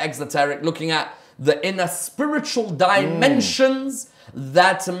than only the exoteric, looking at the inner spiritual dimensions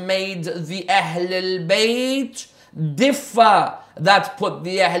that made the Ahl al-Bayt differ, that put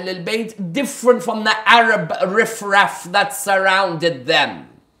the Ahl al-Bayt different from the Arab riffraff that surrounded them.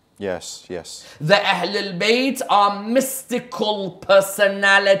 Yes, yes. The Ahl al-Bayt are mystical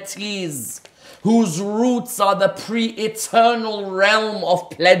personalities whose roots are the pre-eternal realm of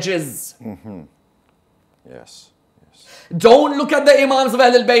pledges. Yes, yes. Don't look at the Imams of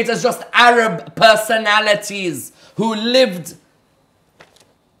Ahl al-Bayt as just Arab personalities who lived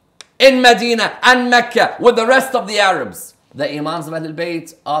in Medina and Mecca with the rest of the Arabs. The Imams of Ahl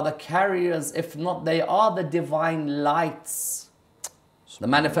al-Bayt are the carriers, if not they are the divine lights. The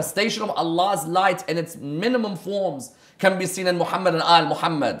manifestation of Allah's light in its minimum forms can be seen in Muhammad and Al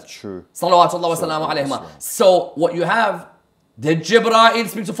Muhammad. True. Salawatullah wa salamu alayhima. So what you have, did Jibreel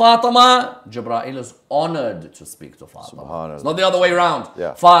speak to Fatima? Jibreel is honored to speak to Fatima. It's not the other way around.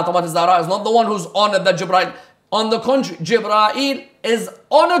 Yeah. Fatima Zahra is not the one who's honored that Jibreel. On the contrary, Jibreel is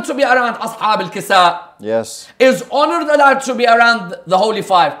honored to be around Ashab al-Kisa. Yes. Is honored allowed to be around the Holy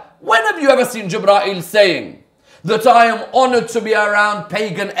Five. When have you ever seen Jibreel saying that I am honored to be around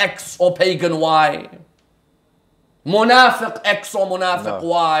pagan X or pagan Y? Munafiq X or Munafiq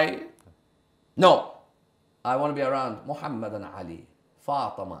Y? No. I want to be around Muhammad and Ali,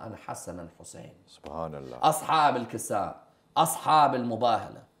 Fatima and Hassan and Hussein. Subhanallah. Ashab al-Kisa, Ashab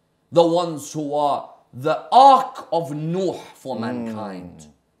al-Mubahala. The ones who are the ark of Nuh for mankind.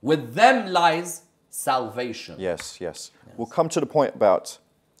 With them lies salvation. Yes, yes. We'll come to the point about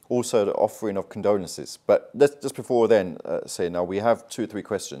also the offering of condolences. But just before then, say now we have 2 or 3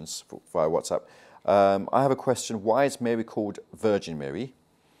 questions via WhatsApp. I have a question. Why is Mary called Virgin Mary?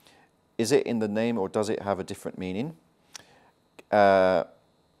 Is it in the name or does it have a different meaning?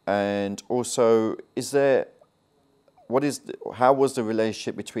 And also, how was the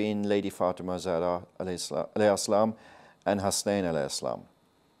relationship between Lady Fatima Zahra alayhi salam and Hussein alayhi salam?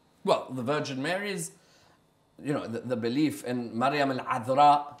 Well, the Virgin Mary is, you know, the belief in Maryam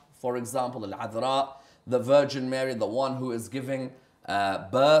al-Adhra, for example, al-Adhra, the Virgin Mary, the one who is giving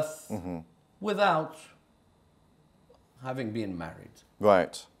birth without having been married.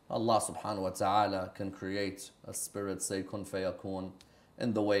 Right. Allah subhanahu wa ta'ala can create a spirit, say kun fayakun,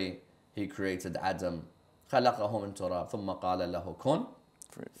 in the way He created Adam. خَلَقَهُ مِن تُرَابٍ ثُمَّ قَالَ لَهُ كُن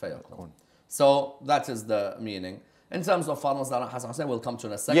فَيَكُن. So that is the meaning. In terms of Fatima Zahra Hassan Hussein, we'll come to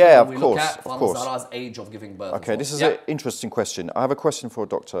in a second. Yeah, of we course, look at of Fatima course. Zahra's age of giving birth. Okay, this is an interesting question. I have a question for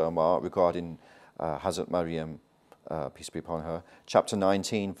Dr. Ammar regarding Hazrat Maryam, peace be upon her. Chapter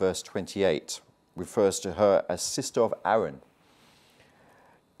 19, verse 28 refers to her as sister of Aaron.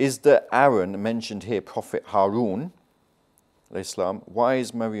 Is the Aaron mentioned here Prophet Harun? Why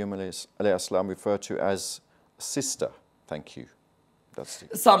is Maryam referred to as sister? Thank you.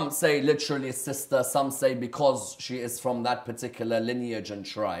 Some say literally sister, some say because she is from that particular lineage and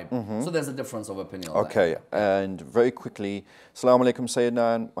tribe. So there's a difference of opinion. Okay, and very quickly, Assalamu alaikum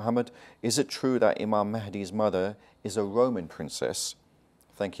Sayyidina Muhammad. Is it true that Imam Mahdi's mother is a Roman princess?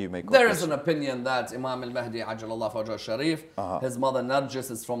 Thank you. There is an opinion that Imam al-Mahdi, Ajjalallahu Fajr Sharif, his mother Narjis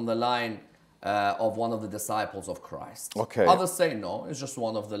is from the line of one of the disciples of Christ. Okay. Others say no, it's just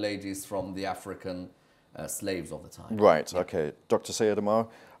one of the ladies from the African slaves of the time. Right, okay. Dr. Sayyid Ammar,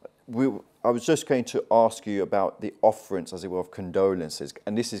 I was just going to ask you about the offerings, as it were, of condolences.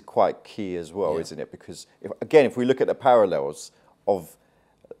 And this is quite key as well, isn't it? Because, if we look at the parallels of,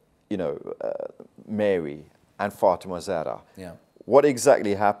 Mary and Fatima Zahra, what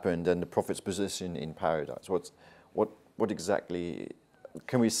exactly happened and the Prophet's position in paradise? What exactly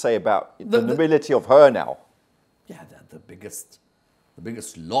can we say about the nobility of her now? Yeah, the biggest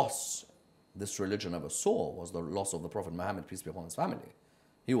loss this religion ever saw was the loss of the Prophet Muhammad, peace be upon his family.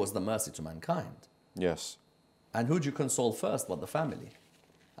 He was the mercy to mankind. Yes. And who do you console first but the family?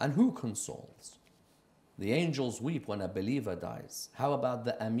 And who consoles? The angels weep when a believer dies. How about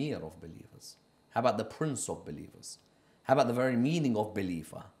the Amir of believers? How about the Prince of believers? How about the very meaning of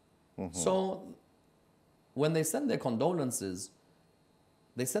believer? So when they send their condolences,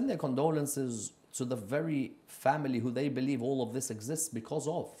 to the very family who they believe all of this exists because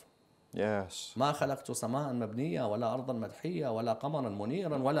of. Yes. ما خلقت سماء مبنية ولا أرضا مدحية ولا قمرا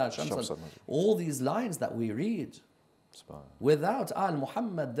منيرا ولا شمسا. All these lines that we read. Without Al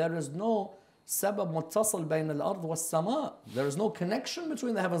Muhammad, there is no سبب متصل بين الأرض والسماء. There is no connection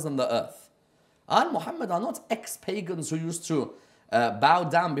between the heavens and the earth. Al Muhammad are not ex-pagans who used to bow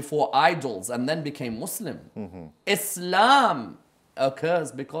down before idols and then became Muslim. Islam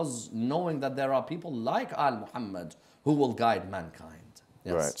occurs because knowing that there are people like Al Muhammad who will guide mankind.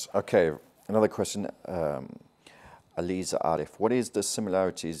 Yes. Right. Okay. Another question. Aliza Arif. What is the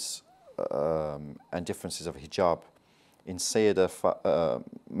similarities and differences of hijab in Sayyidah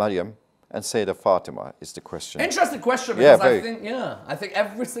Maryam and Sayyidah Fatima is the question. Interesting question, because I think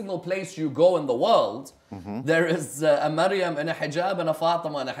every single place you go in the world, there is a Maryam in a hijab and a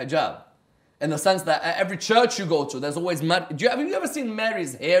Fatima in a hijab. In the sense that every church you go to, there's always have you ever seen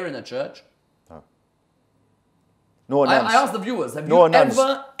Mary's hair in a church? No. No nuns. I asked the viewers, have you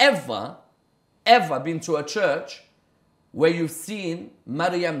ever been to a church where you've seen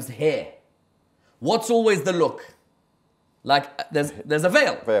Maryam's hair? What's always the look? Like there's a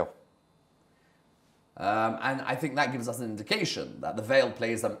veil. Veil. And I think that gives us an indication that the veil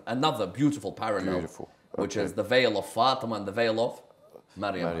plays another beautiful parallel, which is the veil of Fatima and the veil of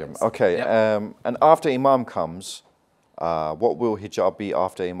Maryam. Okay, and after Imam comes, what will hijab be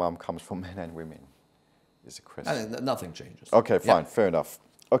after Imam comes for men and women? Is the question. Nothing changes. Okay, fine, fair enough.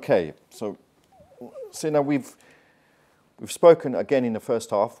 Okay, so now we've spoken again in the first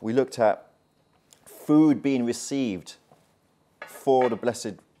half. We looked at food being received for the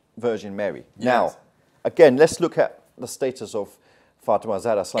Blessed Virgin Mary. Yes. Now, again, let's look at the status of Fatima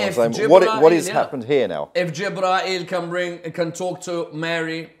Zahra. What has happened here now? If Jibreel can talk to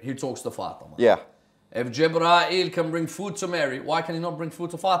Mary, he talks to Fatima. Yeah. If Jibreel can bring food to Mary, why can he not bring food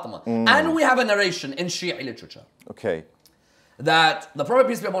to Fatima? And we have a narration in Shia literature. Okay. That the Prophet,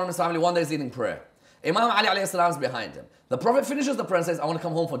 peace be upon him, his family, one day is eating prayer. Imam Ali alayhi salam is behind him. The Prophet finishes the prayer and says, I want to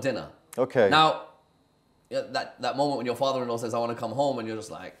come home for dinner. Okay. Now, that moment when your father-in-law says, I want to come home, and you're just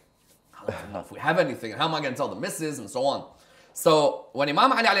like, I don't know if we have anything. How am I going to tell the missus? And so on. So when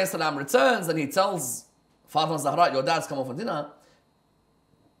Imam Ali alayhi salam returns and he tells Fatima Zahra, your dad's come home for dinner,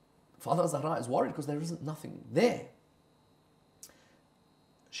 Fatima Zahra is worried because there isn't nothing there.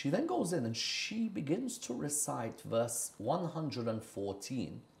 She then goes in and she begins to recite verse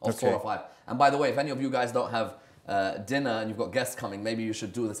 114 of Surah 5. And by the way, if any of you guys don't have dinner and you've got guests coming, maybe you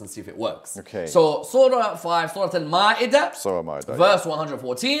should do this and see if it works. Okay. So Surah 5, Surah Al-Ma'idah, verse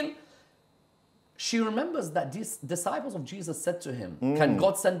 114, she remembers that these disciples of Jesus said to him, can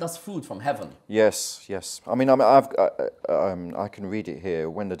God send us food from heaven? Yes, yes. I mean, I can read it here.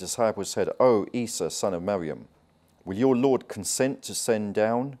 When the disciples said, "Oh, Isa, son of Maryam, will your Lord consent to send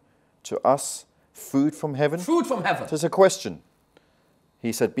down to us food from heaven?" Food from heaven. So it's a question.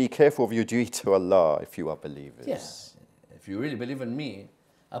 He said, be careful of your duty to Allah if you are believers. Yes. If you really believe in me,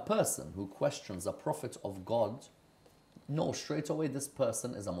 a person who questions a prophet of God, no, straight away this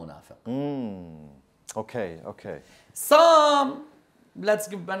person is a munafiq. Okay, okay. Some, let's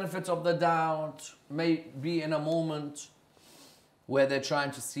give benefit of the doubt, may be in a moment where they're trying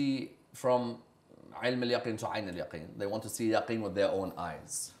to see from ilm al-yaqeen to ayn al-yaqeen. They want to see yaqeen with their own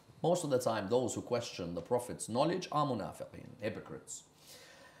eyes. Most of the time, those who question the Prophet's knowledge are munafiqeen, hypocrites.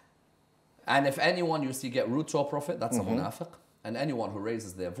 And if anyone you see get rude to a Prophet, that's a munafiq. And anyone who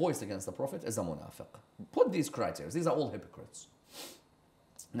raises their voice against the Prophet is a munafiq. Put these criteria. These are all hypocrites.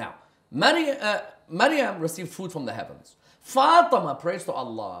 Now, Maryam received food from the heavens. Fatima prays to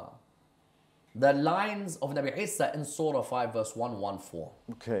Allah. The lines of Nabi Isa in Surah 5 verse 114.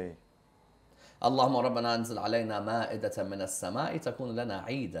 Okay. اللهم ربنا انزل علينا مائدة من السماء تكون لنا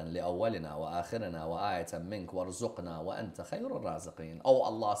عيدا لأولنا وآخرنا وآية منك وارزقنا وأنت خير الرازقين. Oh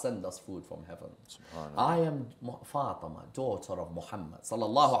Allah, send us food from heaven. I am Fatima, daughter of Muhammad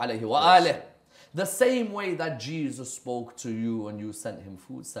sallallahu alayhi wa alih. The same way that Jesus spoke to you and you sent him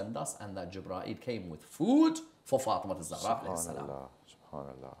food, send us, and that Jibreel came with food for Fatima Zahra alayhi salam.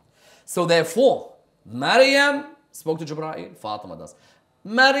 Subhanallah. So therefore, Maryam spoke to Jibreel, Fatima does.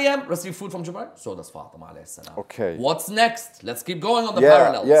 Maryam received food from Jibreel, so does Fatima alayhi salam. Okay. What's next? Let's keep going on the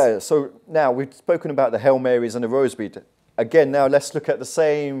parallels. Yeah, so now we've spoken about the Hail Marys and the Rosebead. Again, now let's look at the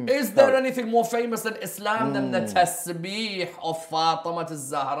same... Is there anything more famous in Islam than the tasbih of Fatima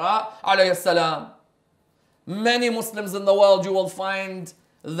Zahra alayhi salam? Many Muslims in the world, you will find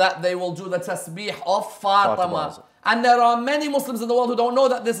that they will do the tasbih of Fatima. And there are many Muslims in the world who don't know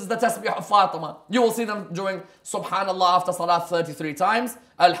that this is the tasbih of Fatima. You will see them doing Subhanallah after Salah 33 times,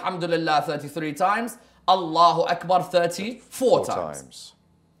 Alhamdulillah 33 times, Allahu Akbar 34 times.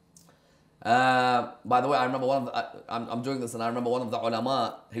 By the way, I remember I'm doing this and I remember one of the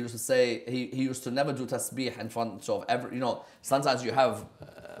ulama, he used to say, he used to never do tasbih in front of every, sometimes you have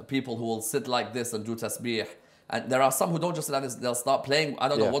people who will sit like this and do tasbih And there are some who don't just sit like this, they'll start playing. I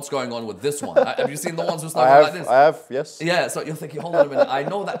don't know what's going on with this one. Have you seen the ones who start going like this? I have, yes. Yeah, so you're thinking, hold on a minute. I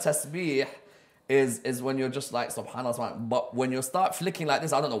know that tasbih is when you're just like, subhanallah, subhanallah. But when you start flicking like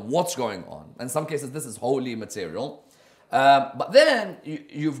this, I don't know what's going on. In some cases, this is holy material. But then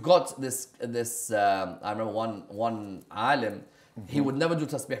you've got this. I remember one alim, he would never do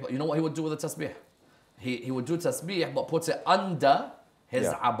tasbih, but you know what he would do with the tasbih? He would do tasbih, but put it under his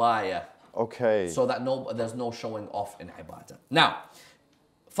abaya. Okay. So that there's no showing off in ibadah. Now,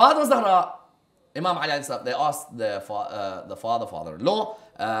 Fatima Zahra, Imam Ali, they asked the father-in-law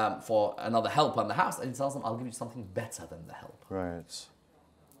for another helper in the house, and he tells them, I'll give you something better than the help. Right.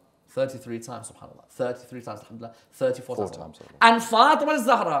 33 times, subhanAllah. 33 times, alhamdulillah. 34 4 times. times. And Fatima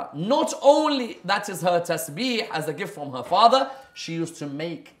Zahra, not only that is her tasbih as a gift from her father, she used to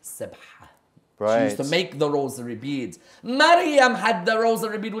make sabha. Right. She used to make the rosary beads. Maryam had the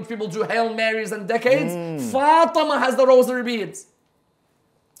rosary bead, which people do Hail Marys and decades. Fatima has the rosary beads.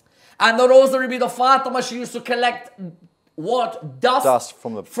 And the rosary bead of Fatima, she used to collect what? Dust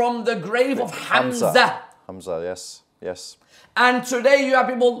from the grave of Hamza. Hamza, yes, yes. And today you have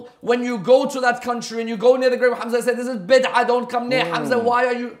people, when you go to that country and you go near the grave of Hamza, they say, this is bid'ah, don't come near Hamza, why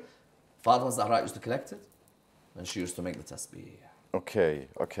are you? Fatima Zahra used to collect it, and she used to make the tasbih. Okay,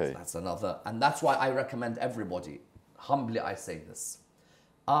 okay. So that's another, and that's why I recommend everybody, humbly I say this,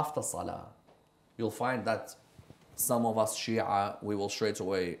 after Salah, you'll find that some of us Shia, we will straight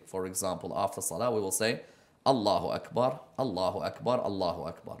away, for example, after Salah, we will say, Allahu Akbar, Allahu Akbar, Allahu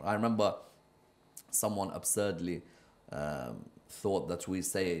Akbar. I remember someone absurdly thought that we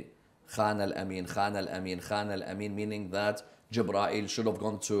say Khan al-Amin, Khan al-Amin, Khan al-Amin, meaning that Jibreel should have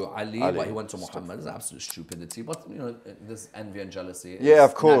gone to Ali, but he went to Muhammad. It's absolute stupidity, but you know, this envy and jealousy is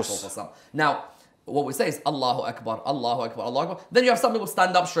of course. For some. Now, what we say is Allahu Akbar, Allahu Akbar, Allahu Akbar. Then you have some people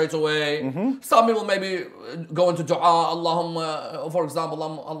stand up straight away. Some people maybe go into dua, Allahumma, for example,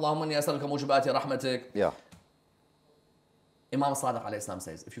 Allahumma inni as'aluka mujibati rahmatik. Yeah. Imam Sadiq alayhi salam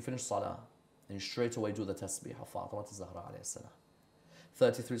says, if you finish salah, and you straight away do the tasbih of Fatima Zahra alayhi salam.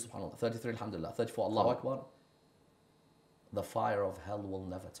 33 subhanallah, 33 alhamdulillah, 34 Allahu Akbar. The fire of hell will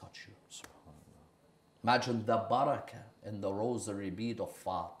never touch you. Imagine the barakah in the rosary bead of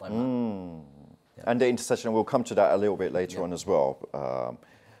Fatima. And the intercession, we'll come to that a little bit later on as well.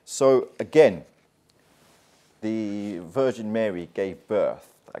 So again, the Virgin Mary gave birth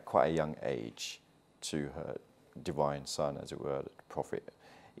at quite a young age to her divine son, as it were, the Prophet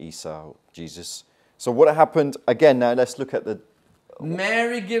Isa, Jesus. So what happened, again, now let's look at the...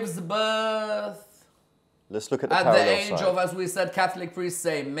 Mary gives birth. Let's look at the at the age side. of, as we said, Catholic priests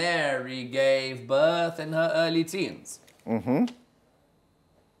say, Mary gave birth in her early teens. And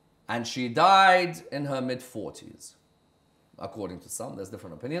she died in her mid-40s. According to some, there's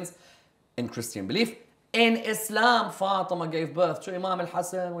different opinions. In Christian belief. In Islam, Fatima gave birth to Imam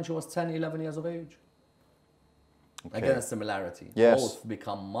Hussein when she was 10, 11 years of age. Okay. Again, a similarity. Yes. Both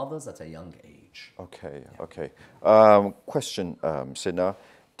become mothers at a young age. Okay, okay. Question, Sidna.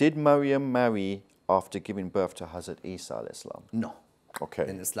 Did Maryam marry after giving birth to Hazrat Isa alayhi salam? No. Okay.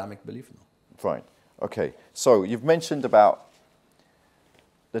 In Islamic belief, no. Fine. Okay. So you've mentioned about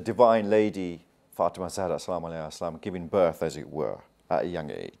the divine lady Fatima Zahra salam giving birth, as it were, at a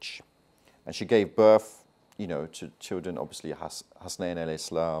young age. And she gave birth, you know, to children, obviously Hasnain alayhi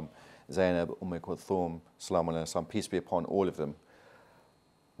salam, Zainab, Kulthum, salam alayhi salam, peace be upon all of them.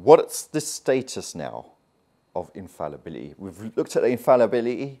 What's the status now of infallibility? We've looked at the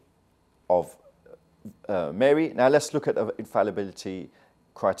infallibility of Mary. Now let's look at the infallibility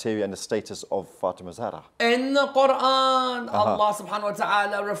criteria and the status of Fatima Zahra. In the Quran, Allah subhanahu wa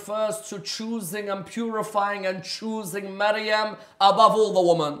ta'ala refers to choosing and purifying and choosing Maryam above all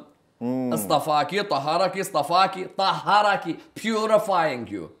the women. Istafaki, taharaki, istafaki, taharaki, purifying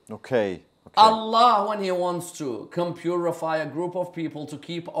you. Okay. Allah, when He wants to, can purify a group of people to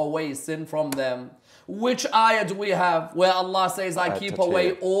keep away sin from them. Which ayah do we have where Allah says, I keep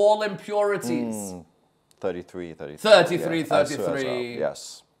away all impurities? 33. 33.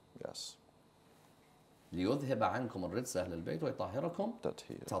 Yes, yes. ليذهب عنكم الرجس أهل البيت ويطهركم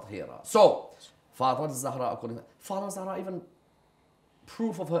تطهيرا. تطهيرا. So, Fatima Zahra, according to Fatima Zahra, even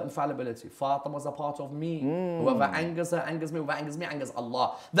proof of her infallibility. Fatima is a part of me. Whoever angers her, angers me. Whoever angers me, angers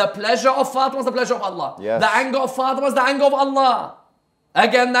Allah. The pleasure of Fatima is the pleasure of Allah. Yes. The anger of Fatima is the anger of Allah.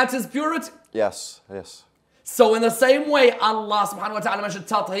 Again, that is purity. Yes, yes. So in the same way, Allah subhanahu wa ta'ala mentioned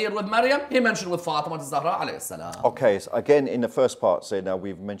Tathir with Maryam, He mentioned with Fatima Zahra alayhi salam. Okay, so again, in the first part, say now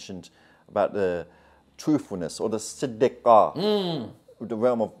we've mentioned about the truthfulness or the siddiqah, the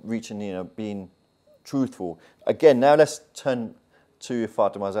realm of reaching, you know, being truthful. Again, now let's turn to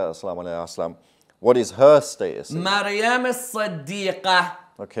Fatima Zahra salam alayhi salam. What is her status? Maryam الصديقة.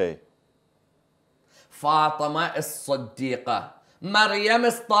 Okay. Fatima is Siddiqa. Maryam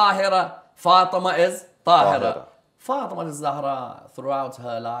is Tahira. Fatima is Tahira. Fatima is Zahra throughout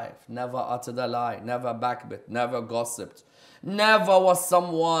her life never uttered a lie, never backbit, never gossiped, never was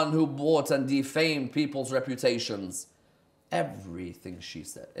someone who bought and defamed people's reputations. Everything she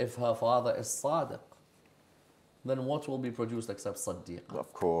said. If her father is Sadiq, then what will be produced except Siddiqa?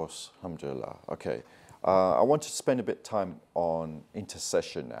 Of course, alhamdulillah. Okay. I want to spend a bit of time on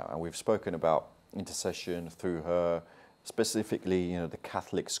intercession now, and we've spoken about intercession through her, specifically, the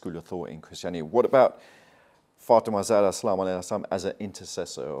Catholic school of thought in Christianity. What about Fatima Zahra salam as an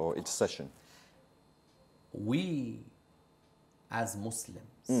intercessor or intercession? We, as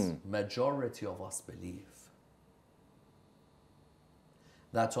Muslims, majority of us believe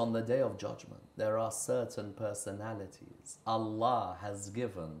that on the Day of Judgment, there are certain personalities Allah has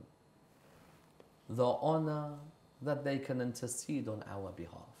given the honor that they can intercede on our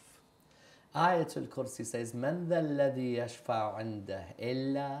behalf. Ayatul Kursi says, "Man ذا الذي يشفع عنده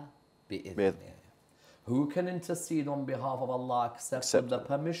إلا بإذنه." Who can intercede on behalf of Allah except with the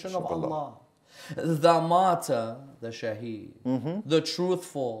permission of Allah? The martyr, the shaheed, the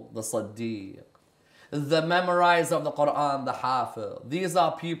truthful, the Siddiq, the memorizer of the Quran, the Hafiz. These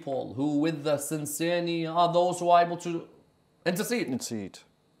are people who, with the sincere niyyah, are those who are able to intercede.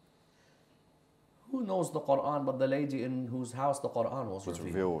 Who knows the Quran but the lady in whose house the Quran was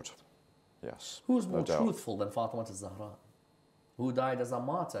revealed? Yes. Who's more truthful than Fatima Zahra? Who died as a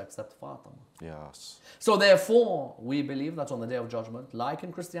martyr except Fatima? Yes. So therefore, we believe that on the Day of Judgment, like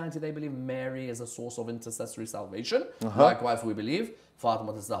in Christianity, they believe Mary is a source of intercessory salvation. Likewise, we believe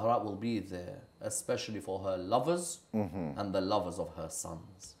Fatima Zahra will be there, especially for her lovers and the lovers of her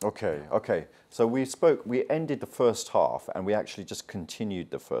sons. Okay. So we ended the first half, and we actually just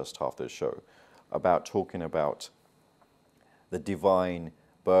continued the first half of the show about talking about the divine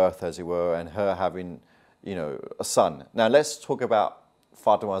birth, as it were, and her having, a son. Now let's talk about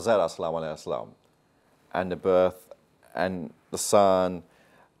Fatima Zahra salam and the birth and the son.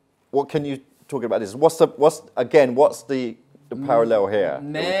 What can you talk about this? What's the parallel here?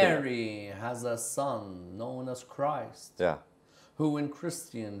 Mary has a son known as Christ. Yeah. Who in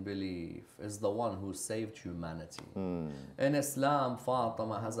Christian belief is the one who saved humanity. In Islam,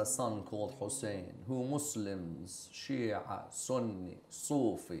 Fatima has a son called Hussein, who Muslims, Shia, Sunni,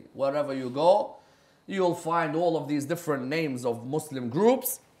 Sufi, wherever you go, you'll find all of these different names of Muslim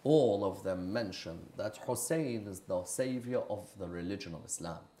groups. All of them mention that Hussein is the savior of the religion of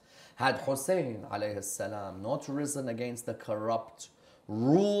Islam. Had Hussein alayhi salam not risen against the corrupt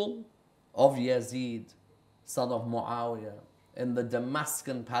rule of Yazid, son of Muawiyah, in the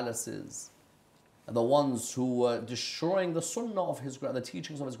Damascus palaces, the ones who were destroying the sunnah of the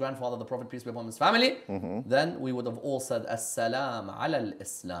teachings of his grandfather, the Prophet, peace be upon his family, then we would have all said, As-salam ala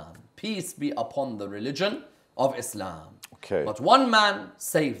al-Islam. Peace be upon the religion of Islam. Okay. But one man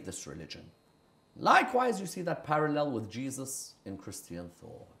saved this religion. Likewise, you see that parallel with Jesus in Christian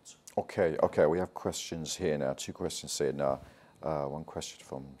thought. Okay. We have questions here now. 2 questions here now. One question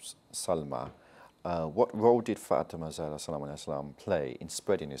from Salma. What role did Fatima Zahra salam play in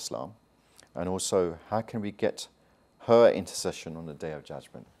spreading Islam? And also, how can we get her intercession on the Day of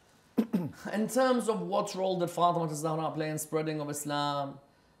Judgment? In terms of what role did Fatima Zahra play in spreading of Islam?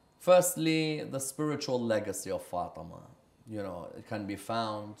 Firstly, the spiritual legacy of Fatima. It can be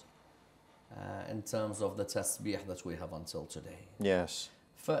found in terms of the tasbih that we have until today. Yes.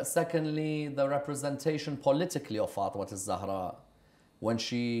 Secondly, the representation politically of Fatima Zahra when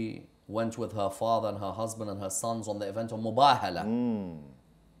she went with her father and her husband and her sons on the event of Mubahala.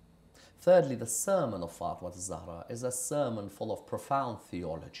 Thirdly, the sermon of Fatima Zahra is a sermon full of profound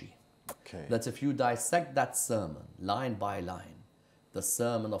theology. Okay. That if you dissect that sermon line by line, the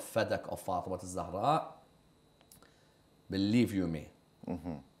sermon of Fadak of Fatima Zahra, believe you me,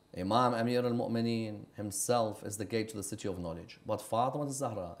 Imam Amir al-Mu'mineen himself is the gate to the city of knowledge. But Fatima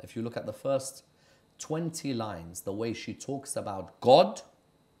Zahra, if you look at the first 20 lines, the way she talks about God,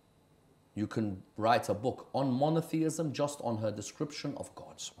 you can write a book on monotheism just on her description of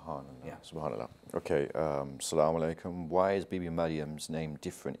God. Subhanallah. Yeah. Subhanallah. Okay. Assalamu alaikum. Why is Bibi Maryam's name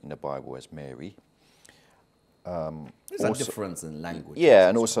different in the Bible as Mary? There's a difference in language. Yeah,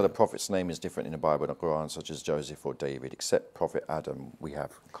 and also the Prophet's name is different in the Bible and the Quran, such as Joseph or David, except Prophet Adam we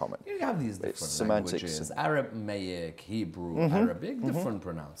have in common. You have these different languages. Aramaic, Hebrew, Arabic, different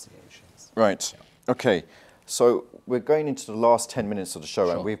pronunciations. Right. Yeah. Okay. So we're going into the last 10 minutes of the show,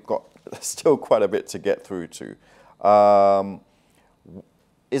 and we've got still quite a bit to get through to.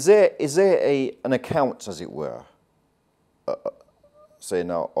 Is there an account, as it were, say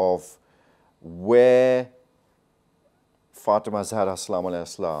now, of where Fatima Zahra salam alayhi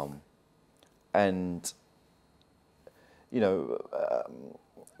salam and, you know,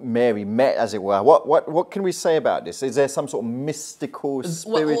 Mary met, as it were. What can we say about this? Is there some sort of mystical,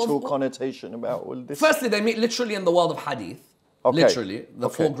 spiritual connotation about all this? Firstly, they meet literally in the world of hadith. Okay. Literally. The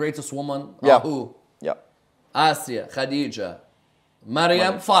four greatest women are who? Yeah. Asiya, Khadija,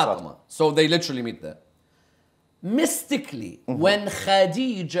 Maryam, Fatima. So they literally meet there. Mystically, when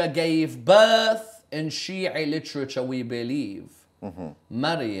Khadija gave birth, in Shia literature we believe,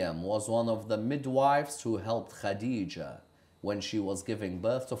 Maryam was one of the midwives who helped Khadija when she was giving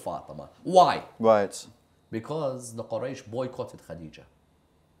birth to Fatima. Why? Right. Because the Quraysh boycotted Khadija.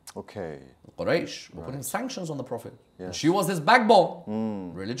 Okay. The Quraysh were putting sanctions on the Prophet. Yes. She was his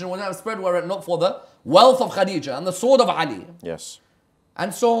backbone. Religion would have spread were it not for the wealth of Khadija and the sword of Ali. Yes.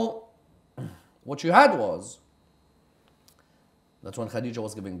 And so, what you had was that when Khadija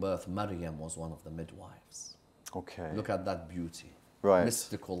was giving birth, Maryam was one of the midwives. Okay. Look at that beauty. Right.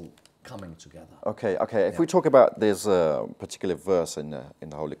 Mystical coming together. Okay, okay. If we talk about, there's a particular verse in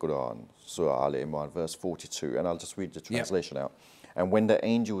the Holy Quran, Surah Al Imran, verse 42, and I'll just read the translation out. And when the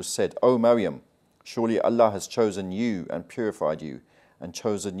angel said, "O Maryam, surely Allah has chosen you and purified you and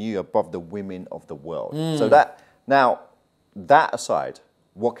chosen you above the women of the world." So that aside,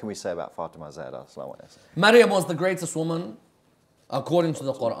 what can we say about Fatima Zahra? Maryam was the greatest woman according to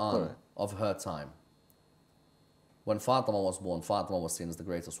the Quran of her time. When Fatima was born, Fatima was seen as the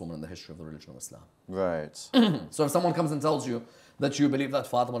greatest woman in the history of the religion of Islam. Right. So if someone comes and tells you that you believe that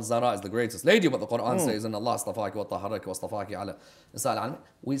Fatima Zahra is the greatest lady, but the Quran says, "Inna Allah astafaki wa taharaki wa astafaki ala nisa'il alamin,"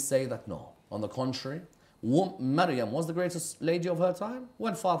 we say that no. On the contrary, Maryam was the greatest lady of her time.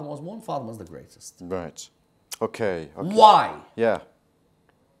 When Fatima was born, Fatima was the greatest. Right. Okay. Why? Yeah.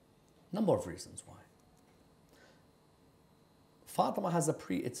 Number of reasons why. Fatima has a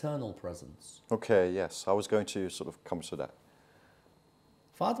pre-eternal presence. Okay, yes. I was going to sort of come to that.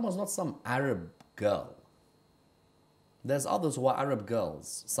 Fatima is not some Arab girl. There's others who are Arab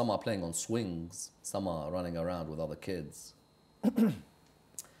girls. Some are playing on swings. Some are running around with other kids.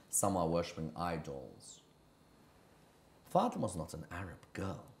 Some are worshipping idols. Fatima's not an Arab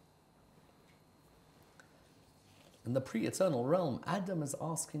girl. In the pre-eternal realm, Adam is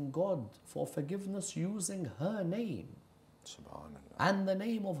asking God for forgiveness using her name. Subhanallah. And the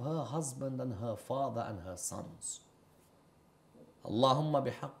name of her husband and her father and her sons. Allahumma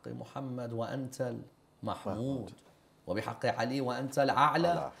bihaqqi Muhammad wa anta al-mahmud. Wa bihaqqi Ali wa anta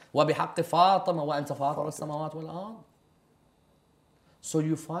al-a'la. Wa bihaqqi Fatima wa anta fatir al-samawat wal-ard. So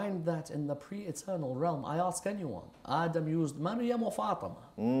you find that in the pre-eternal realm, I ask anyone, Adam used Maryam or Fatima?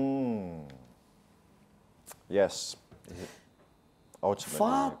 Yes. Ultimately,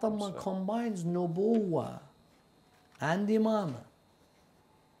 Fatima combines nubuwah and imama.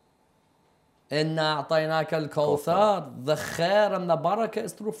 Inna a'tainaka al-kawthar. The khair and the barakah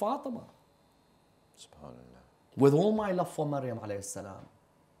is through Fatima. Subhanallah. With all my love for Maryam alayhi salam.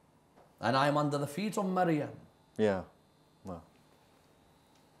 And I am under the feet of Maryam. Yeah. Wow.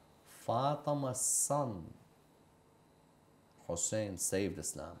 Fatima's son, Hussein, saved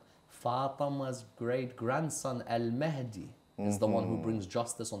Islam. Fatima's great-grandson, Al-Mahdi, is the one who brings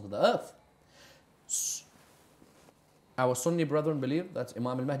justice onto the earth. Our Sunni brethren believe that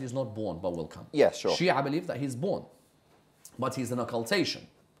Imam al-Mahdi is not born, but will come. Yeah, sure. Shia believe that he's born, but he's an occultation.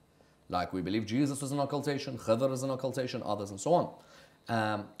 Like we believe Jesus was an occultation, Khidr is an occultation, others and so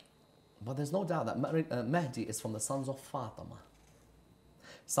on. But there's no doubt that Mahdi is from the sons of Fatima.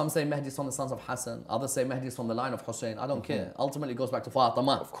 Some say Mahdi is from the sons of Hassan, others say Mahdi is from the line of Hussein. I don't care. Ultimately, it goes back to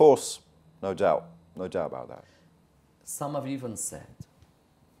Fatima. Of course, no doubt. No doubt about that. Some have even said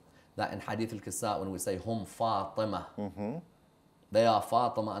that in Hadith al-Kisa, when we say Hum Fatima, they are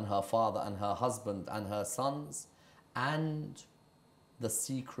Fatima and her father and her husband and her sons and the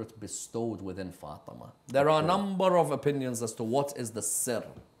secret bestowed within Fatima. There are a number of opinions as to what is the sir.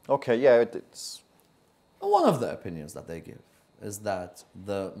 Okay, yeah, it's... One of the opinions that they give is that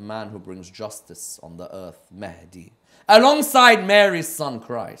the man who brings justice on the earth, Mahdi, alongside Mary's son,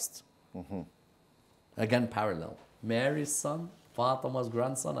 Christ. Again, parallel. Mary's son, Fatima's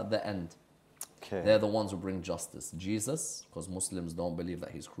grandson at the end. Okay. They're the ones who bring justice. Jesus, because Muslims don't believe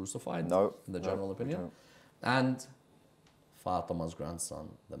that he's crucified, in the general opinion. And Fatima's grandson,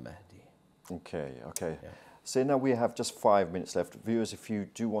 the Mahdi. Okay. Yeah. So now we have just 5 minutes left. Viewers, if you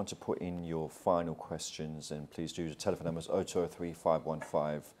do want to put in your final questions, then please do. The telephone number is 0203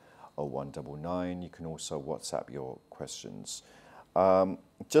 515 0199. You can also WhatsApp your questions.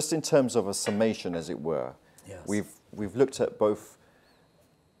 Just in terms of a summation, as it were, we've looked at both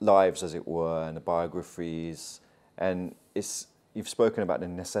lives, as it were, and the biographies, and it's you've spoken about the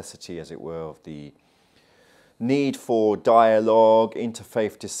necessity, as it were, of the need for dialogue,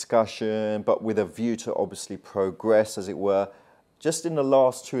 interfaith discussion, but with a view to obviously progress, as it were. Just in the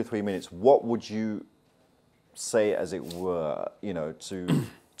last 2 or 3 minutes, what would you say, as it were, you know, to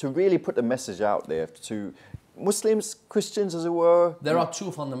really put the message out there to Muslims, Christians, as it were? There are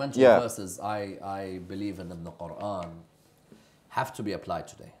two fundamental verses I believe in the Quran have to be applied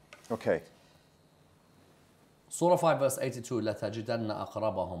today. Okay. Surah 5 verse 82 لَتَجِدَنَّ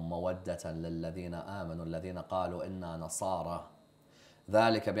أَقْرَبَهُمْ مَوَدَّةً لِلَّذِينَ آمَنُوا الَّذِينَ قَالُوا إِنَّا نَصَارَى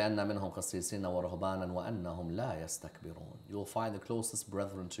ذَلِكَ بِأَنَّ مِنْهُمْ قَسِّيسِينَ وَرُهْبَانًا وَأَنَّهُمْ لَا يَسْتَكْبِرُونَ. You will find the closest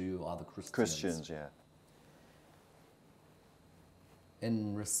brethren to you are the Christians. Christians, yeah.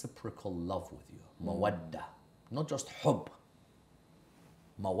 In reciprocal love with you. Mawadda. Not just hub.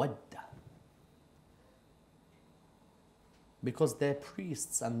 Mawadda. Because their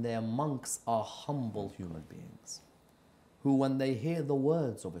priests and their monks are humble human beings who, when they hear the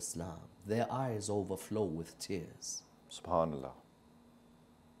words of Islam, their eyes overflow with tears. Subhanallah.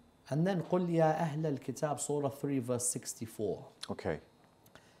 And then قُلْ يَا أَهْلَ الْكِتَابِ, Surah 3 verse 64. Okay.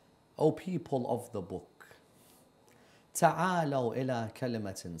 O people of the book, تعالوا إلى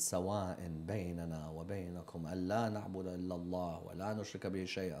كلمة سواء بيننا وبينكم ألا نعبد إلا الله ولا نشرك به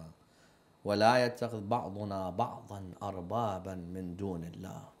شيئا ولا يتخذ بعضنا بعضا أربابا من دون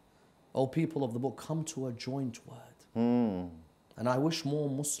الله. O people of the book, come to a joint word. And I wish more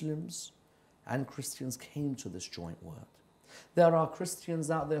Muslims and Christians came to this joint word. There are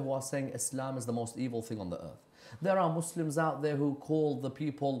Christians out there who are saying Islam is the most evil thing on the earth. There are Muslims out there who call the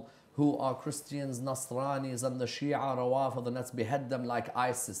people who are Christians, Nasranis, and the Shia, Rawafid, and let's behead them like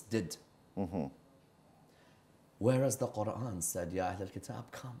ISIS did. Whereas the Quran said, Ya Ahl al-Kitab,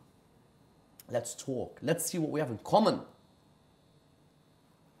 come. Let's talk. Let's see what we have in common.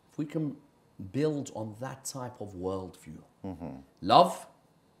 If we can build on that type of worldview. Love,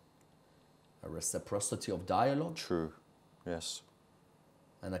 a reciprocity of dialogue. True, yes.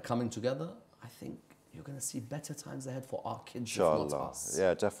 And a coming together, I think you're going to see better times ahead for our kids, if not us.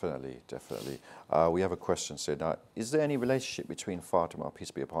 Yeah, definitely, definitely. We have a question said, now, is there any relationship between Fatima,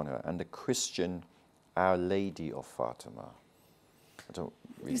 peace be upon her, and the Christian Our Lady of Fatima? I don't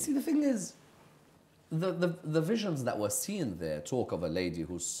really... You see, the thing is, the visions that were seen there talk of a lady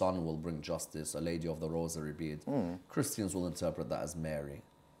whose son will bring justice, a lady of the rosary bead. Christians will interpret that as Mary.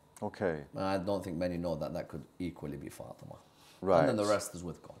 Okay. And I don't think many know that that could equally be Fatima. Right. And then the rest is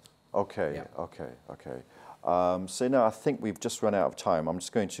with God. Okay, Yeah. okay. So now I think we've just run out of time. I'm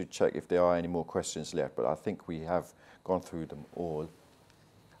just going to check if there are any more questions left, but I think we have gone through them all.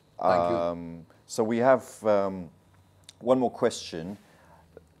 Thank you. So we have one more question.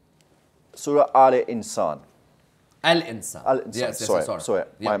 Surah Al-Insan. Al-Insan. Yes, sorry.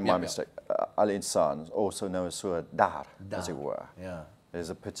 Yeah, my mistake. Al-Insan, also known as Surah Dahr, as it were. Yeah. There's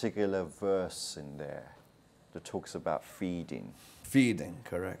a particular verse in there that talks about feeding. Feeding,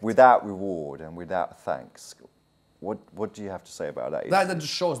 correct. Without reward and without thanks. What do you have to say about that? That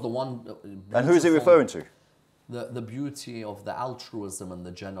just shows the one... And who is it referring to? The beauty of the altruism and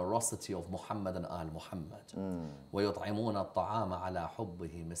the generosity of Muhammad and Al Muhammad. وَيُطْعِمُونَ الطَّعَامَ عَلَى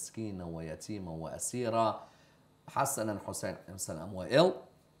حُبِّهِ مِسْكِينًا وَيَتِيمًا وَأَسِيرًا Hassan and Hussein were ill.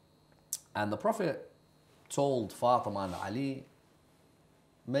 And the Prophet told Fatima and Ali,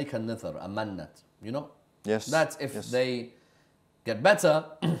 make a nithar, a mannat, you know? Yes. That if they get better,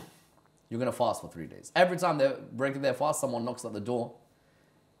 you're going to fast for 3 days. Every time they're breaking their fast, someone knocks at the door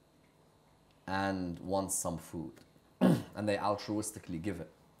and wants some food. And they altruistically give it.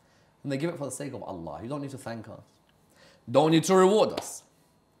 And they give it for the sake of Allah. You don't need to thank us. Don't need to reward us.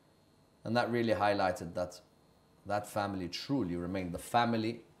 And that really highlighted that that family truly remained the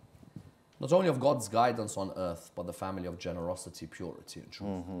family, not only of God's guidance on earth, but the family of generosity, purity, and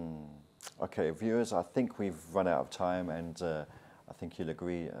truth. Okay, viewers, I think we've run out of time, and I think you'll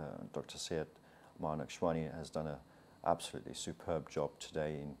agree, Dr. Syed Ammar Nakshawani has done an absolutely superb job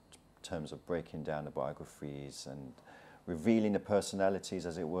today in terms of breaking down the biographies and revealing the personalities,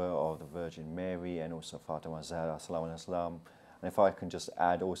 as it were, of the Virgin Mary and also Fatima Zahra, salam. And if I can just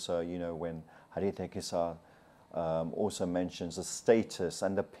add also, you know, when Hadith-e-Qissa also mentions the status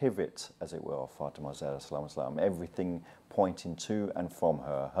and the pivot, as it were, of Fatima Zahra, salam, everything pointing to and from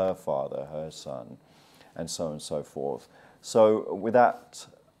her, her father, her son, and so on and so forth. So with that,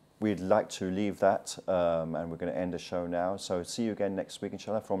 we'd like to leave that, and we're going to end the show now. So see you again next week,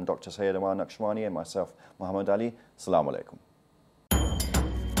 inshallah, from Dr. Syed Ammar Nakshawani and myself, Muhammad Ali. Assalamu alaikum.